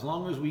up as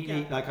long as we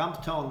need. Like I'm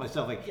telling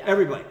myself,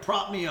 everybody,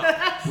 prop me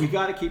up. We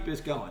got to keep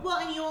this going. Well,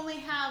 and you only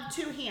have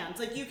two hands.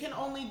 Like you can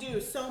only do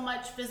so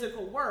much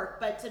physical work,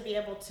 but to be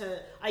able to,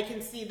 I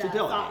can see that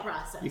thought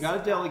process. You got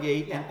to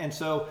delegate, and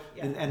so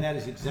and that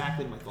is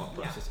exactly my thought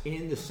process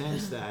in the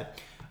sense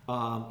that,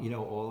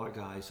 all our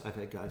guys. I've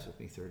had guys with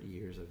me 30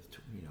 years.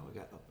 I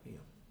got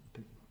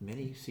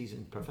many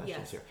seasoned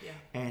professionals here. Yeah.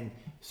 And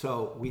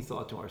so we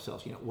thought to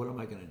ourselves, what am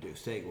I going to do?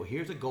 Say, well,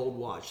 here's a gold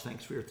watch.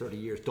 Thanks for your 30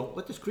 years. Don't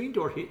let the screen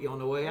door hit you on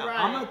the way out.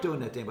 I'm not doing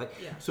that to anybody.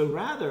 Yeah. So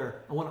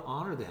rather, I want to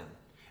honor them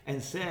and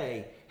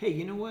say, hey,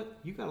 you know what?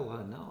 You got a lot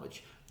of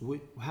knowledge.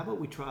 How about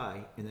we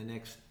try in the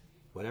next,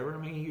 whatever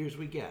many years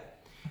we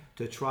get,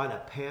 to try to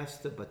pass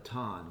the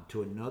baton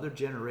to another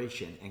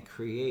generation and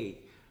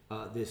create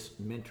this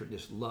mentor,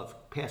 this love,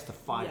 pass the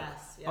fire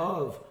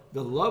of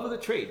the love of the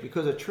trade.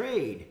 Because a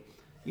trade,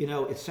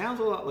 it sounds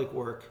a lot like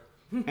work,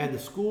 and the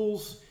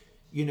schools,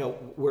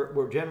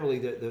 where generally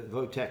the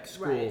VOTEC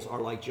schools Right. are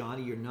like,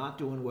 Johnny, you're not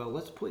doing well.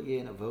 Let's put you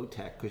in a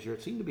VOTEC because you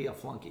seem to be a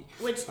flunky.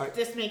 Which Right.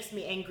 just makes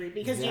me angry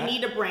because you That-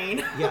 need a brain.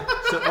 Yeah.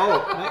 So,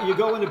 you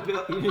go into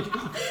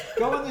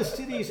go in the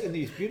cities in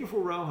these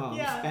beautiful row homes,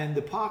 Yeah. and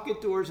the pocket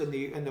doors and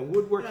the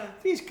woodwork. Yeah.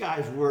 These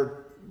guys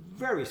were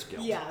very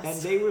skilled, Yes. and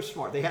they were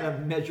smart. They had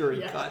to measure and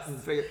Yes. cut and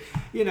figure,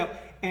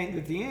 And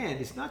at the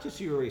end, it's not just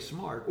you're very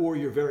smart or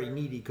you're very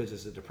needy because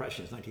it's a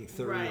depression, it's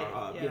 1930 Right,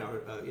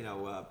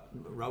 or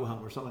row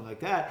home or something like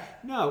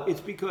that. No,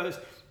 it's because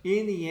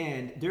in the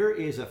end there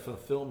is a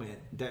fulfillment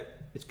that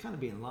it's kind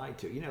of being lied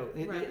to.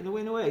 Right.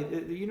 In a way,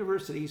 the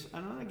universities.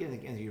 I'm not getting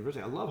against the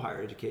university. I love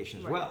higher education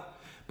as Right. well.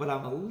 But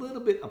I'm a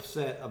little bit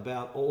upset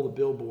about all the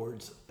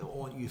billboards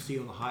you see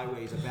on the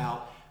highways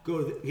about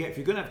if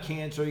you're going to have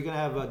cancer, you're going to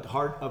have a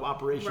heart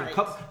operation. Right.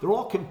 They're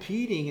all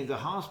competing in the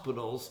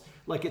hospitals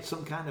like it's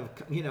some kind of,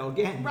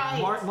 again,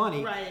 Right.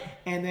 money. Right.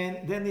 And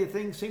then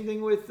the same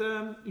thing with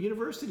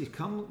universities.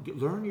 Come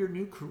learn your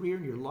new career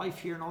and your life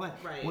here and all that.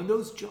 Right. When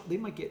those jobs, they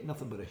might get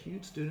nothing but a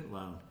huge student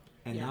loan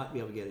and Yeah. not be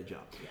able to get a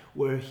job. Yeah.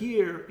 Where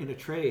here in a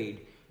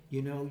trade,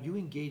 you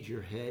engage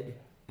your head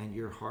and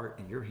your heart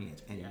and your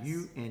hands, and Yes.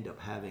 you end up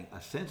having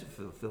a sense of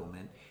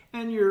fulfillment,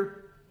 and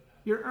you're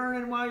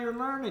earning while you're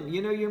learning.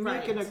 You're Right.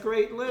 making a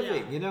great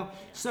living. Yeah.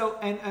 So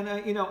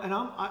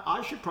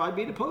I should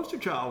probably be the poster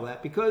child of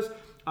that because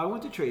I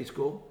went to trade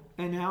school,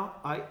 and now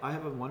I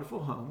have a wonderful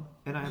home,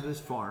 and I have this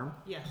farm.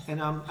 Yes.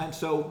 And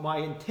so my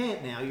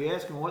intent now, you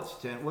ask me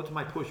what's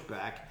my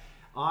pushback?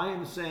 I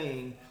am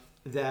saying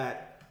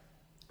that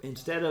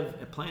instead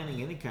of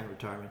planning any kind of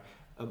retirement,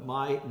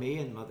 me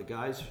and the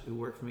guys who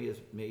work for me as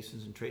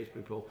masons and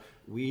tradespeople,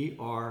 we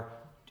are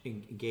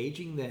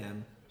engaging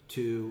them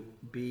to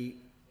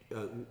be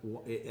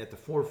at the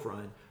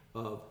forefront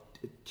of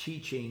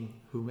teaching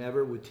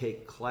whomever would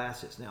take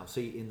classes. Now,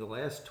 see, in the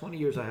last 20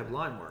 years, I have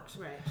Limeworks.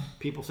 Right.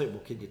 People say, well,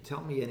 can you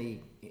tell me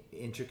any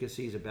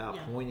intricacies about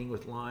Yeah. pointing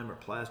with lime or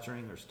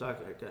plastering or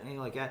stuck or anything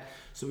like that?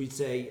 So we'd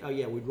say, oh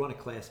yeah, we'd run a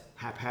class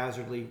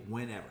haphazardly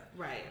whenever.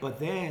 Right. But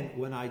then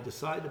when I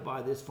decided to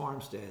buy this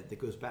farmstead that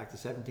goes back to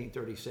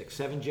 1736,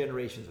 7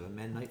 generations of a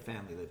Mennonite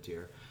family lived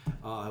here.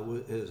 It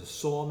was a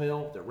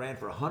sawmill that ran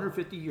for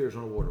 150 years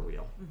on a water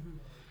wheel. Mm-hmm.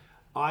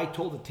 I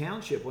told the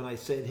township when I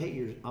said,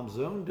 hey, I'm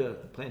zoned to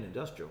plant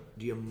industrial.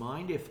 Do you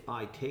mind if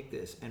I take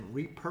this and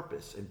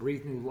repurpose and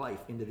breathe new life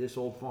into this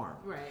old farm?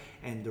 Right.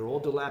 And they're all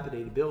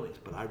dilapidated buildings,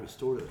 but I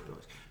restore those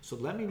buildings. So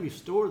let me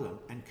restore them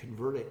and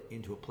convert it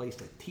into a place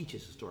that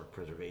teaches historic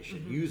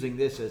preservation, using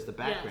this as the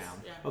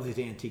background of these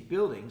antique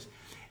buildings.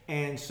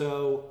 And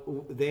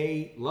so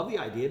they love the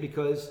idea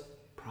because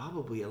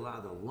probably a lot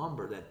of the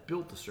lumber that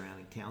built the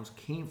surrounding towns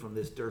came from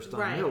this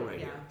Durstein mill right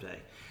here today.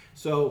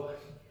 So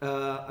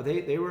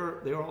they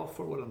were all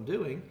for what I'm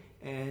doing,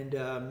 and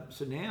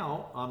so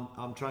now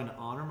I'm trying to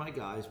honor my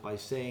guys by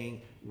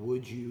saying,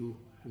 would you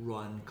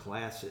run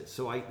classes?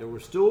 So we're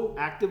still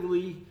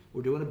actively,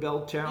 we're doing a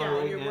bell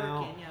tower right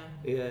now.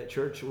 Working,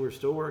 Church, we're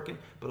still working,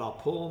 but I'll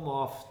pull them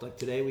off. Like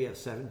today, we have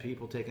 7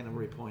 people taking a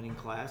repointing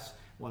class.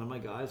 One of my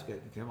guys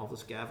came off the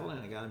scaffold,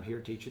 and I got him here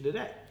teaching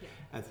today.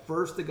 Yeah. At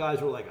first, the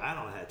guys were like, I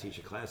don't know how to teach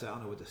a class. I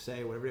don't know what to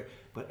say, whatever.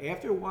 But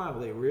after a while,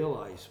 they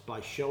realized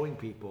by showing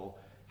people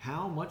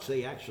how much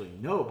they actually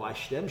know, by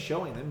them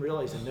showing them,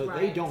 realizing no,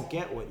 they don't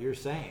get what you're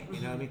saying.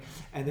 You know what I mean?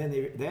 And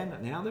then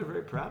now they're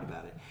very proud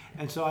about it.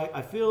 And so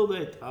I feel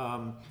that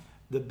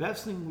the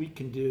best thing we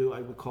can do,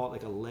 I would call it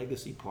like a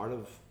legacy part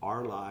of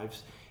our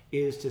lives,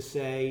 is to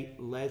say,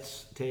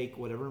 let's take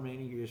whatever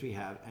remaining years we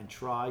have and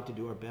try to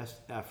do our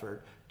best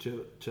effort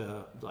to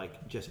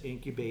like just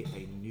incubate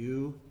a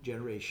new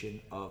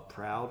generation of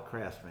proud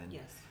craftsmen.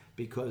 Yes.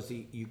 Because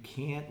you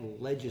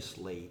can't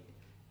legislate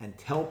and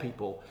tell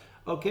people,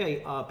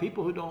 okay,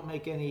 people who don't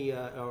make any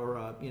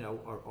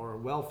or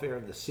welfare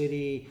in the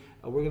city,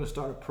 we're going to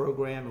start a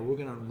program and we're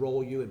going to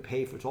enroll you and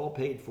pay for it's all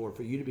paid for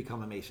you to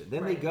become a mason.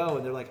 Then they go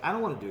and they're like, I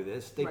don't want to do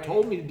this. They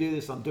told me to do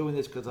this. I'm doing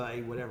this because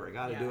I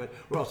got to do it,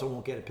 or else I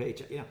won't get a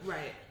paycheck.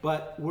 Right.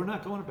 But we're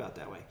not going about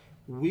that way.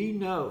 We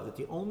know that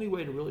the only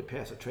way to really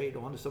pass a trade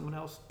on to someone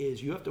else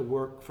is you have to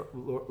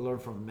learn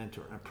from a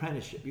mentor, an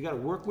apprenticeship. You got to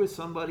work with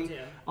somebody,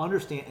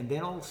 understand, and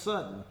then all of a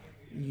sudden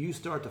you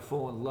start to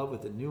fall in love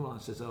with the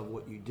nuances of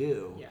what you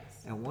do. Yes.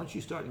 And once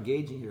you start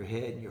engaging your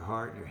head and your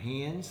heart and your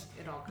hands,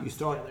 it all comes you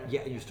start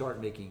together. you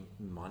start making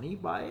money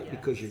by it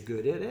because you're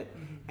good at it.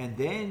 Mm-hmm. And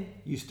then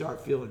you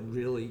start feeling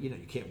really, you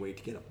can't wait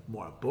to get a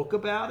book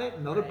about it,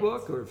 another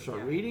book, or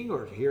start reading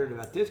or hearing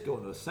about this,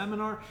 going to a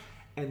seminar.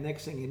 And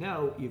next thing you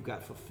know, you've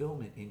got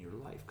fulfillment in your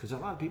life. Because a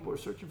lot of people are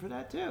searching for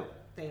that too.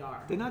 They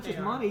are. They're not just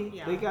money.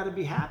 Yeah. They got to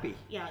be happy.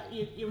 Yeah,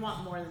 you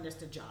want more than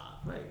just a job.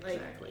 Right,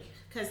 exactly.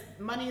 Because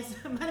money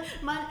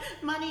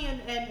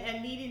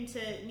and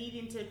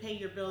needing to pay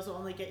your bills will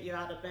only get you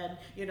out of bed,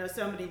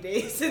 so many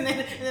days, and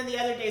then the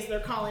other days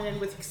they're calling in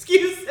with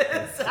excuses.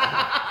 So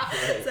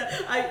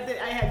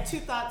I had 2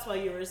 thoughts while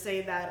you were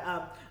saying that.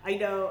 I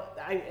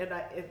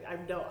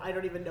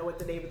don't even know what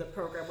the name of the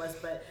program was,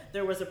 but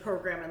there was a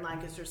program in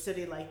Lancaster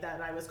City like that,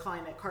 and I was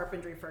calling it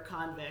Carpentry for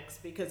Convicts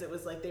because it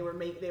was like they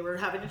were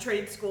having to train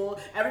trade school.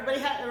 Everybody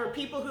had, or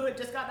people who had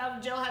just gotten out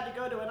of jail had to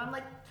go to it. I'm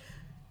like,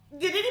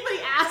 did anybody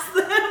ask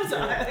them? So,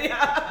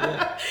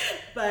 yeah.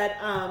 But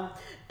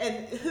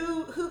and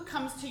who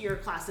comes to your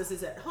classes?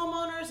 Is it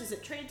homeowners? Is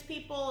it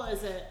tradespeople?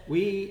 Is it?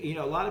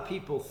 A lot of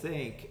people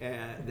think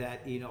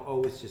that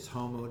it's just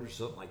homeowners or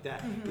something like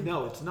that. Mm-hmm.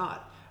 No, it's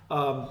not.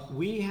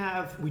 We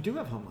do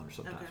have homeowners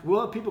sometimes. Okay.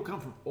 We'll have people come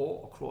from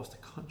all across the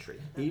country,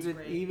 That's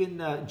great. even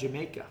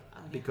Jamaica,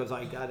 because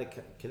I got a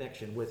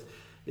connection with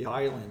the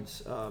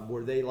islands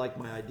where they like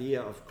my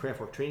idea of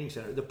Craftwork Training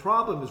Center. The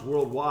problem is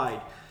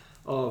worldwide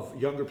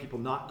of younger people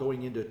not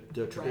going into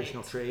the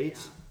traditional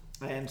trades.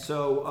 Yeah. And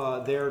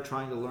so they're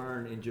trying to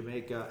learn in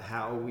Jamaica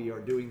how we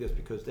are doing this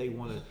because they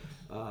want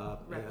to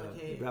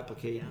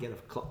replicate and get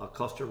a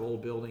cluster of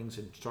old buildings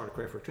and start a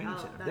Craftwork Training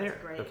Center that's there.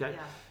 Great. Okay,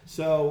 yeah.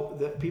 So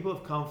the people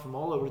have come from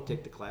all over to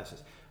take the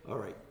classes. All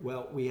right.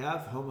 Well, we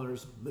have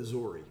homeowners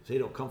Missouri. They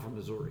don't come from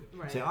Missouri.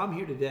 Right. Say I'm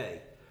here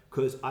today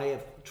because I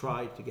have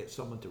tried to get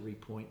someone to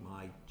repoint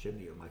my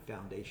chimney or my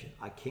foundation.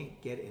 I can't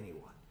get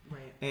anyone.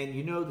 Right. And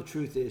the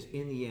truth is,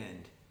 in the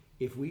end,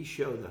 if we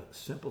show the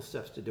simple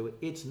steps to do it,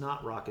 it's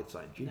not rocket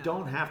science. You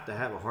don't have to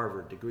have a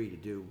Harvard degree to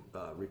do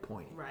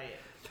repointing. Right.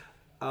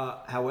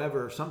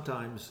 However,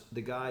 sometimes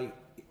the guy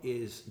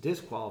is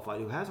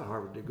disqualified who has a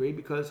Harvard degree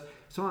because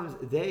sometimes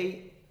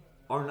they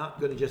are not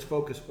going to just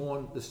focus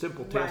on the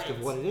simple task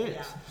of what it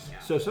is. Yeah.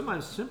 So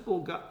sometimes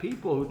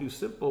people who do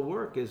simple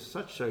work is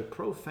such a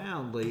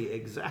profoundly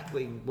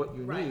exactly what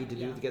you need to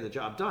do to get the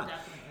job done.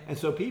 Definitely. And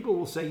so people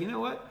will say, you know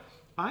what?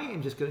 I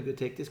am just going to go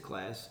take this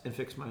class and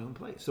fix my own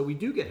place. So we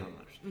do get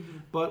homeowners. Mm-hmm.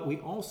 But we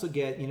also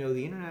get,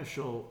 the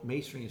International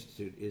Masonry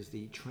Institute is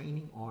the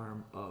training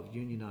arm of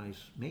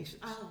unionized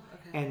masons. Oh,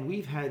 okay. And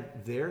we've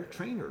had their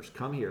trainers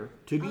come here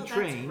to be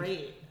trained. That's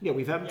great. Yeah,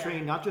 we've had them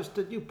trained not just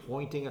to do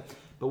pointing,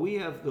 but we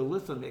have the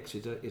lithomix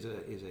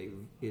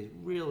is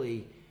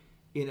really,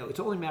 it's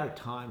only a matter of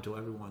time till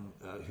everyone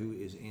who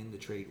is in the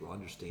trade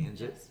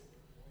understands it.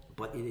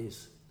 But it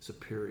is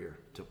superior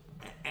to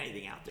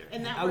anything out there.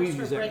 And that works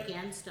for brick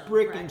and stone.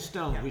 Brick and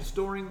stone,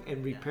 restoring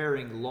and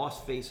repairing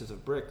lost faces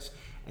of bricks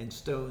and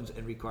stones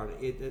and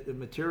recarving. The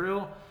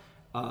material,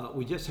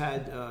 we just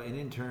had an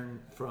intern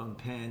from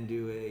Penn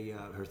do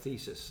her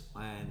thesis,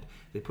 and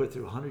they put it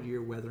through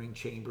 100-year weathering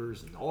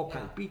chambers and all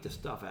kinds, beat the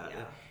stuff out of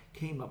it.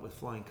 Came up with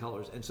flying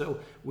colors. And so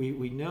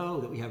we know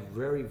that we have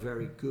very,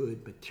 very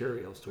good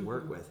materials to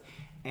work with.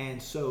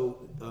 And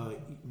so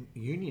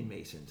union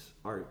masons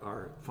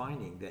are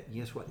finding that,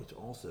 guess what, it's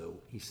also,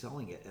 he's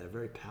selling it at a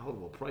very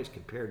palatable price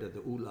compared to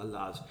the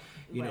ooh-la-las.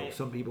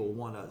 Some people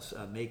want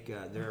to make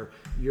their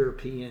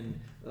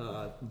European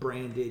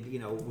branded,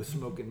 with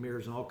smoke and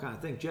mirrors and all kind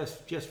of things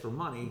just for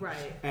money. Right.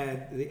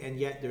 And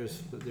yet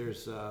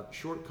there's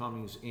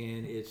shortcomings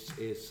in its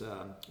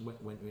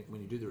when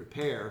you do the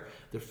repair,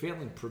 they're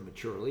failing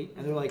prematurely.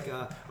 And they're like,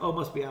 it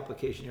must be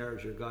application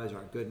errors, your guys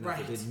aren't good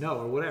enough, or didn't know,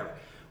 or whatever.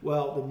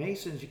 Well, the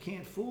masons, you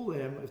can't fool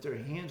them if their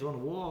hands on the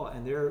wall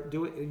and they're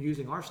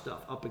using our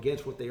stuff up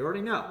against what they already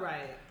know.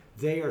 Right.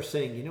 They are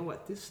saying, you know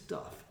what, this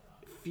stuff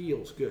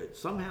feels good.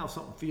 Somehow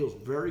something feels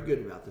very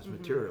good about this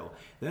material.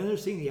 Then they're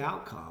seeing the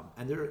outcome,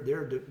 and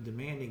they're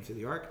demanding to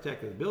the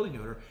architect or the building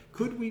owner,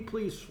 could we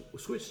please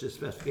switch this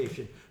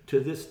specification to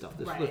this stuff,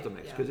 this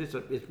lithomix, because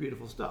it's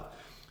beautiful stuff.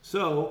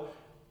 So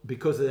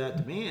because of that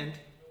demand,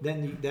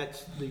 then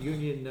that's the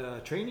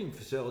union training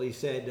facility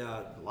said,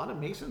 a lot of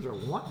masons are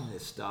wanting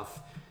this stuff.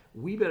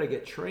 We better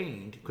get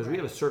trained because we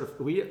have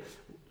a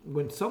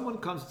when someone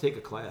comes to take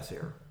a class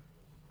here,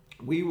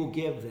 we will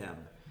give them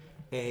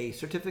a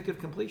certificate of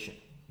completion,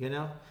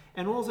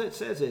 and all that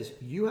says is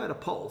you had a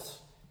pulse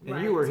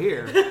and you were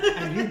here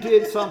and you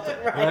did something,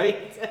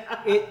 right?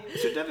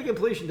 Certificate of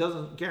completion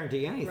doesn't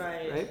guarantee anything,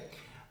 right?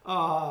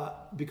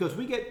 Because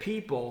we get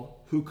people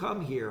who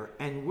come here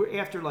and we're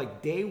after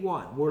like day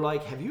one, we're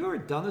like, have you ever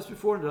done this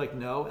before? And they're like,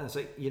 no. And it's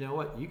like, you know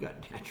what? You got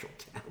natural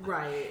talent.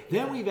 Right.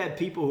 Then we've had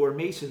people who are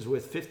masons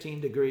with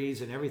 15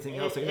 degrees and everything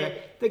else like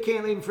that. They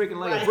can't even freaking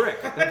lay a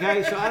brick.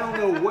 Okay. So I don't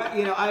know what,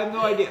 I have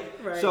no idea.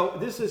 Right. So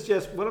this is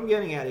just, what I'm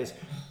getting at is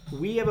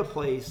we have a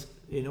place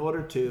in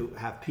order to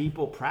have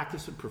people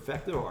practice and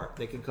perfect their art.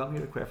 They can come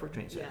here to Craftwork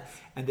Training Center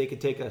and they can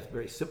take a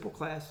very simple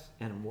class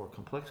and a more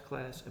complex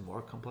class and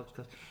more complex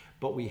class.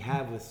 But we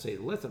have with, say,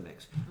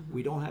 lithomix,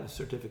 we don't have a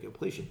certificate of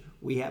completion.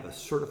 We have a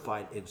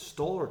certified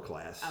installer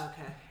class.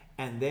 Okay.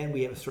 And then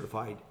we have a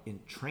certified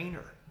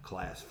trainer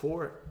class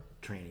for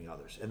training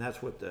others. And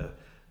that's what the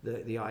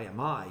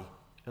IMI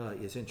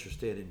is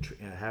interested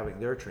in having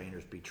their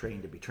trainers be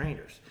trained to be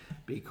trainers,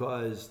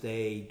 because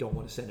they don't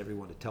want to send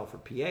everyone to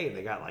Telford, PA, and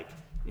they got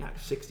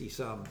 60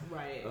 some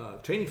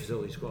training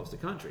facilities across the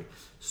country.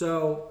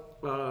 So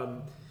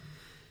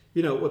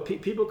what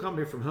people come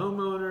here from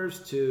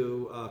homeowners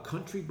to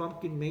country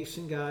bumpkin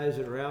mason guys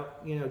that are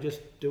out,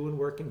 just doing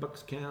work in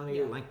Bucks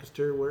County or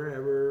Lancaster,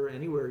 wherever,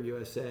 anywhere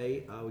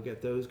USA. We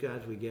get those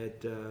guys. We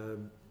get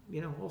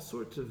all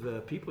sorts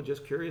of people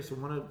just curious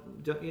and want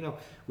to.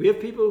 We have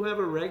people who have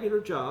a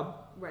regular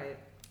job, right,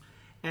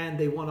 and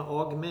they want to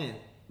augment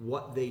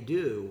what they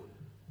do.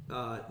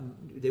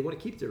 They want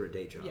to keep their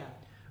day job. Yeah.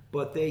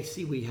 But they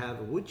see we have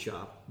a wood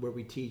shop where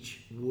we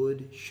teach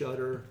wood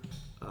shutter,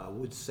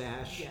 wood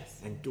sash,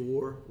 Yes. and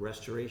door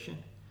restoration.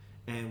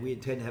 And we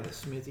intend to have a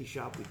smithy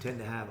shop. We tend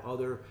to have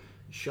other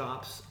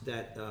shops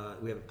that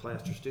we have a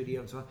plaster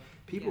studio and so on.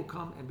 People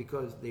come and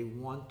because they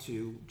want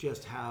to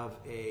just have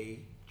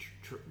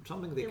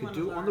something they could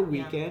do on the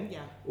weekend,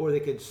 or they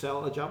could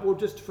sell a job, or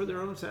just for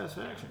their own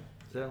satisfaction.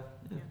 So,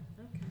 Okay.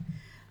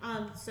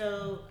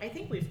 So I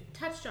think we've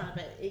touched on it,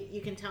 but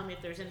you can tell me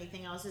if there's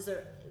anything else.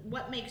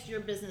 What makes your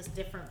business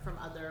different from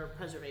other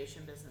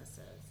preservation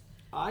businesses?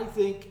 I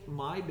think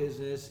my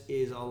business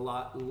is a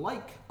lot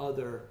like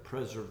other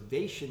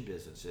preservation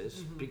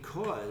businesses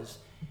because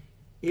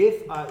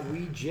if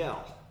we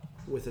gel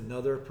with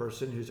another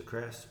person who's a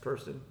crafts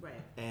person, right,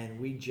 and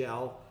we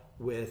gel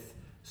with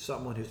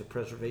someone who's a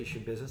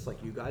preservation business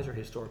like you guys are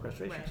historic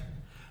restorations, right,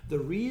 the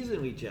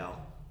reason we gel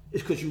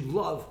is because you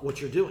love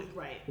what you're doing.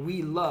 Right.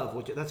 We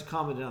love that's a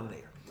common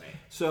denominator. Right.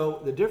 So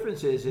the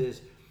difference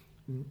is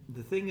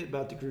the thing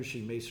about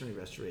deGruchy masonry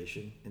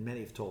restoration, and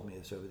many have told me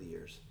this over the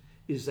years,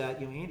 is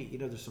that Andy,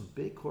 there's some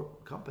big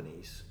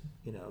companies,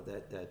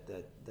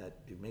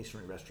 that do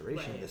masonry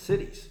restoration in the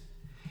cities,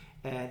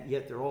 and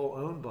yet they're all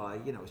owned by,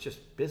 it's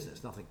just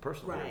business, nothing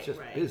personal. Right, it's just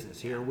right. business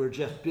here. We're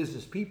just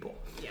business people.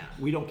 Yeah.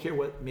 We don't care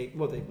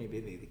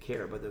they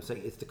care, but they're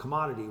saying it's the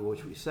commodity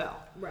which we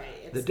sell.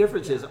 Right. The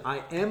difference is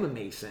I am a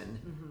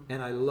mason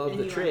and I love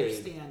the trade.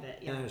 Understand it.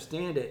 Yeah. And I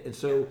understand it. And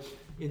so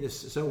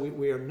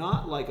we are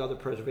not like other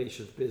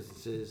preservation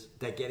businesses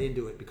that get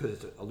into it because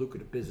it's a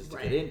lucrative business to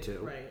get into.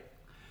 Right.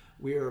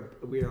 We are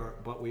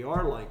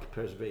like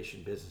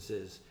preservation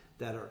businesses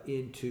that are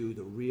into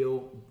the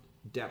real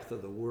depth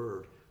of the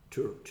word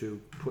to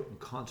put in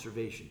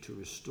conservation, to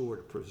restore,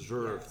 to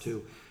preserve,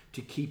 to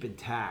keep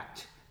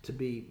intact, to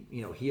be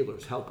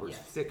healers, helpers,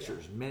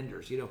 fixers,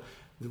 menders.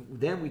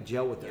 Then we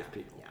gel with those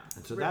people,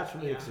 and so that's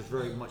what makes us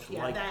very much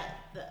like that.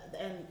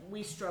 And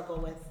we struggle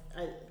with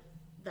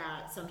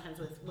that sometimes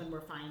when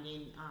we're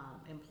finding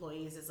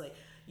employees. It's like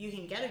you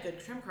can get a good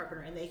trim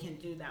carpenter and they can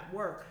do that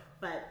work,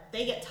 but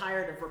they get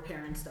tired of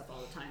repairing stuff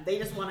all the time. They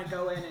just want to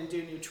go in and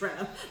do new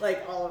trim,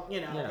 So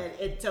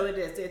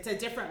it's a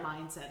different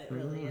mindset. It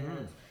really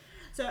is.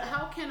 So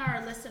how can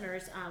our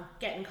listeners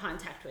get in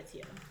contact with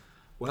you?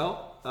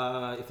 Well,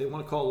 if they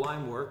want to call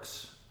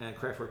Limeworks and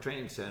Craftwork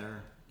Training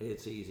Center,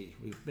 it's easy.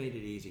 We've made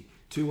it easy.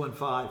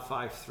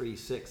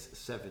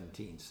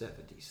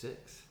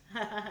 215-536-1776.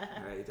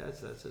 Right,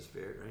 that's the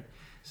spirit, right?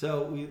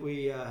 So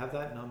we have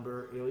that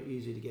number. Really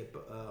easy to get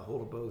a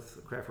hold of both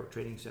Craftwork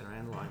Training Center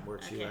and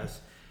Limeworks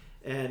US.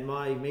 And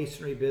my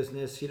masonry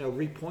business,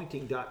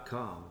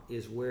 repointing.com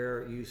is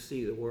where you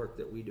see the work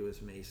that we do as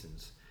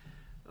masons.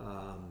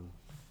 And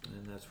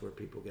that's where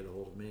people get a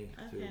hold of me.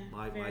 Okay.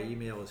 My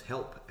email is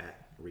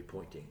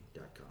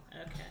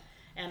help@repointing.com. Okay.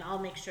 And I'll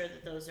make sure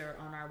that those are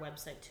on our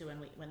website too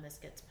when this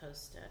gets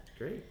posted.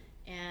 Great.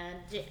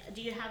 And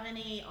do you have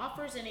any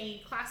offers,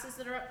 any classes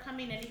that are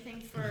upcoming,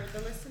 anything for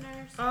the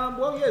listeners?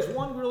 Well, yes,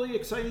 one really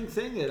exciting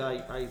thing that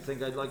I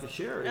think I'd like to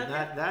share, and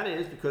that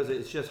is because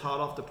it's just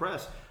hot off the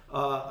press.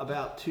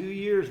 About 2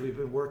 years we've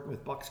been working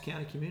with Bucks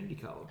County Community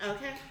College.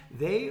 Okay.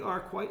 They are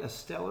quite a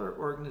stellar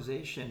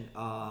organization,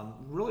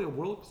 really a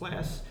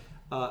world-class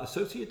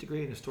associate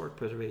degree in historic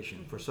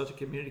preservation for such a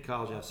community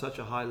college at such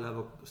a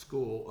high-level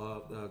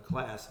school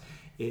class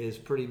is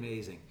pretty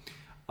amazing.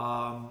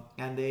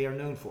 And they are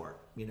known for it,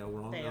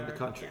 around the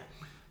country.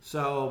 Yeah.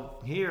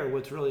 So here,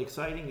 what's really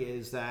exciting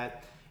is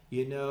that,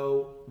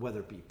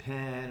 whether it be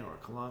Penn or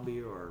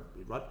Columbia or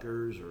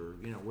Rutgers or,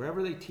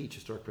 wherever they teach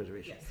historic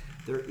preservation,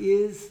 there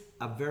is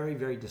a very,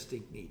 very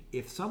distinct need.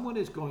 If someone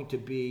is going to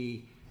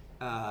be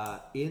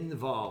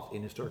involved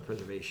in historic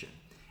preservation,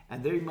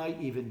 and they might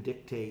even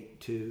dictate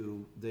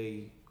to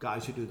the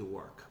guys who do the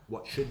work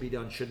what should be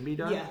done, shouldn't be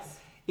done,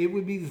 it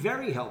would be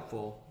very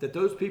helpful that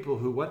those people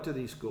who went to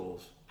these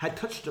schools had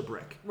touched a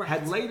brick,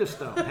 had laid a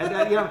stone, had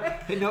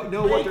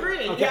know what they're...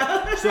 Okay.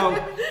 Yeah.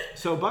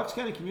 So Bucks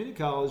County Community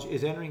College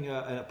is entering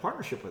a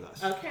partnership with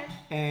us. Okay.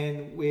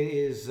 And it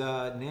is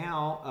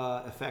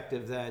now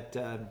effective that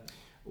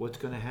what's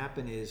going to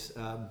happen is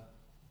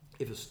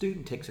if a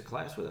student takes a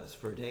class with us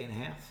for a day and a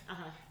half,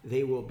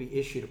 they will be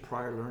issued a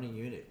prior learning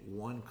unit,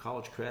 1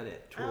 college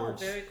credit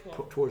towards their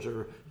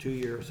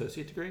 2-year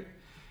associate degree.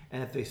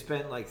 And if they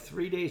spend like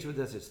 3 days with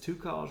us, it's 2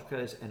 college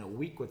credits, and a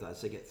week with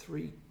us, they get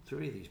three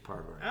of these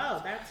programs.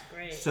 Oh, that's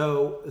great.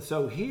 So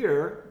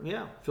here,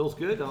 feels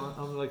good.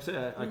 I'm like I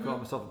said, I call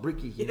myself a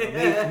bricky,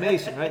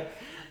 mason, right?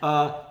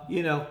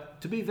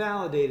 To be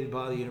validated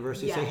by the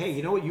university, say, hey,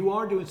 you know what, you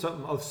are doing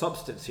something of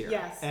substance here.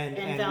 Yes. And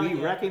we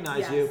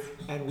recognize you,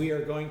 and we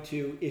are going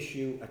to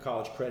issue a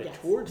college credit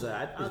towards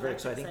that. It's very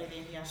exciting.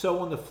 So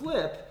on the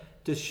flip,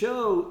 to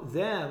show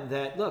them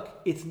that, look,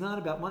 it's not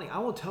about money. I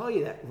will tell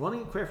you that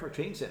running a Craftwork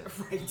Training Center,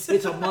 it's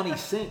a money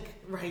sink.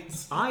 Right.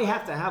 I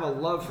have to have a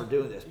love for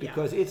doing this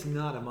because it's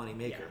not a money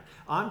maker. Yeah.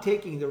 I'm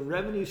taking the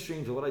revenue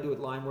streams of what I do at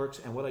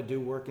Limeworks and what I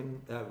do work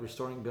in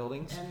restoring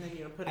buildings,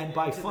 and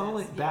by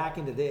funneling it back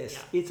into this,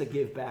 it's a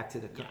give back to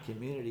the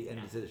community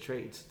and to the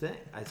trades thing,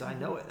 as I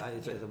know it,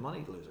 as a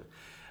money loser.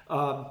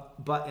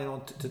 But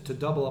to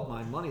double up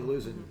my money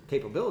losing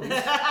capabilities,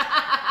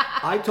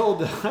 I told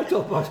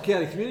Bucks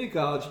County Community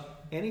College,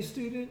 any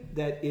student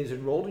that is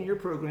enrolled in your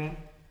program,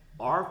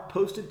 our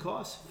posted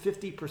costs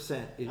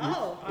 50%.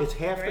 It's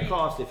half great. the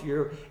cost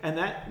and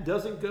that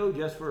doesn't go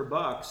just for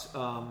Bucks.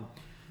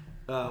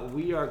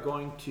 We are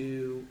going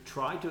to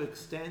try to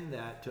extend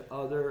that to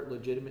other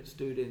legitimate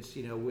students,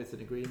 with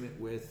an agreement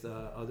with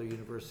other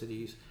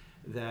universities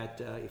that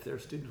if their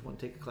students want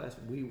to take a class,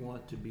 we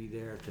want to be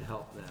there to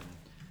help them.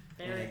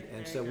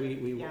 So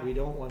we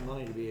don't want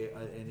money to be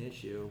an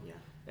issue. Yeah.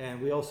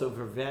 And we also,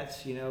 for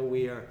vets,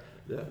 we are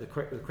the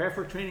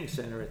Craftwork Training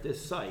Center at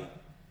this site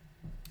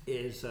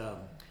is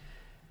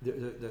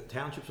the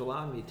township's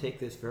allowing me to take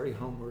this very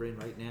home we're in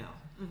right now.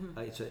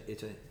 It's a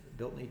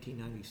built in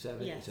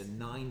 1897. Yes. It's a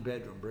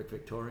 9-bedroom brick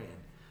Victorian.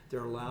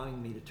 They're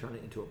allowing me to turn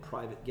it into a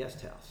private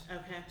guest house.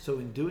 Okay. So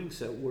in doing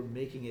so, we're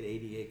making it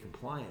ADA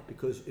compliant,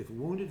 because if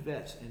wounded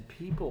vets and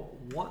people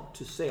want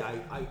to say,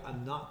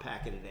 I'm not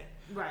packing it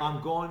in. Right.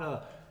 I'm going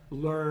to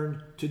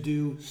learn to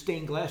do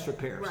stained glass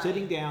repair, Right.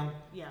 sitting down,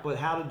 Yeah. but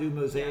how to do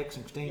mosaics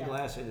and stained Yeah.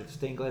 glass in a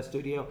stained glass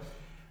studio.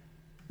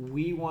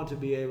 We want to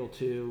be able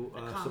to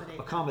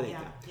accommodate Yeah,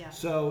 them. yeah.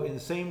 So in the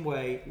same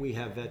way, we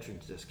have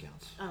veterans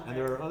discounts. Oh, and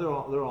very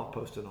they're all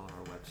posted on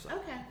our website.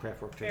 Okay.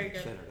 Craftworktrainingcenter.com. Very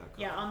good.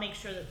 Yeah, I'll make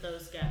sure that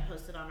those get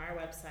posted on our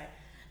website.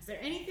 Is there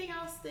anything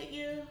else that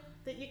you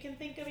can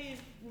think of you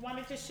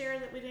wanted to share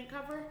that we didn't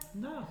cover?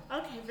 No.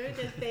 Okay, very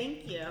good.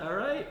 Thank you. All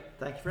right.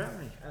 Thank you for having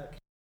me. Okay.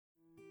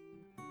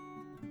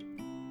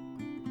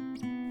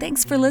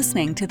 Thanks for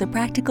listening to the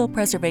Practical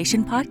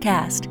Preservation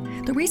Podcast.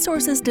 The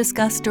resources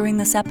discussed during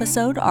this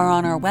episode are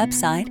on our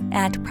website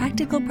at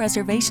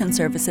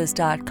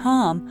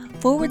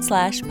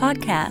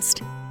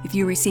practicalpreservationservices.com/podcast. If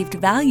you received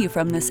value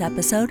from this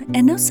episode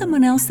and know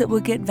someone else that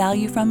will get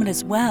value from it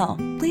as well,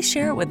 please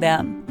share it with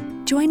them.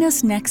 Join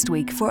us next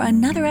week for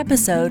another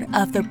episode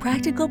of the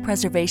Practical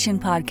Preservation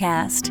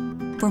Podcast.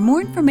 For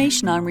more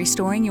information on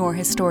restoring your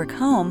historic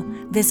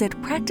home, visit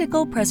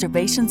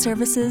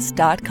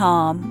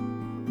practicalpreservationservices.com.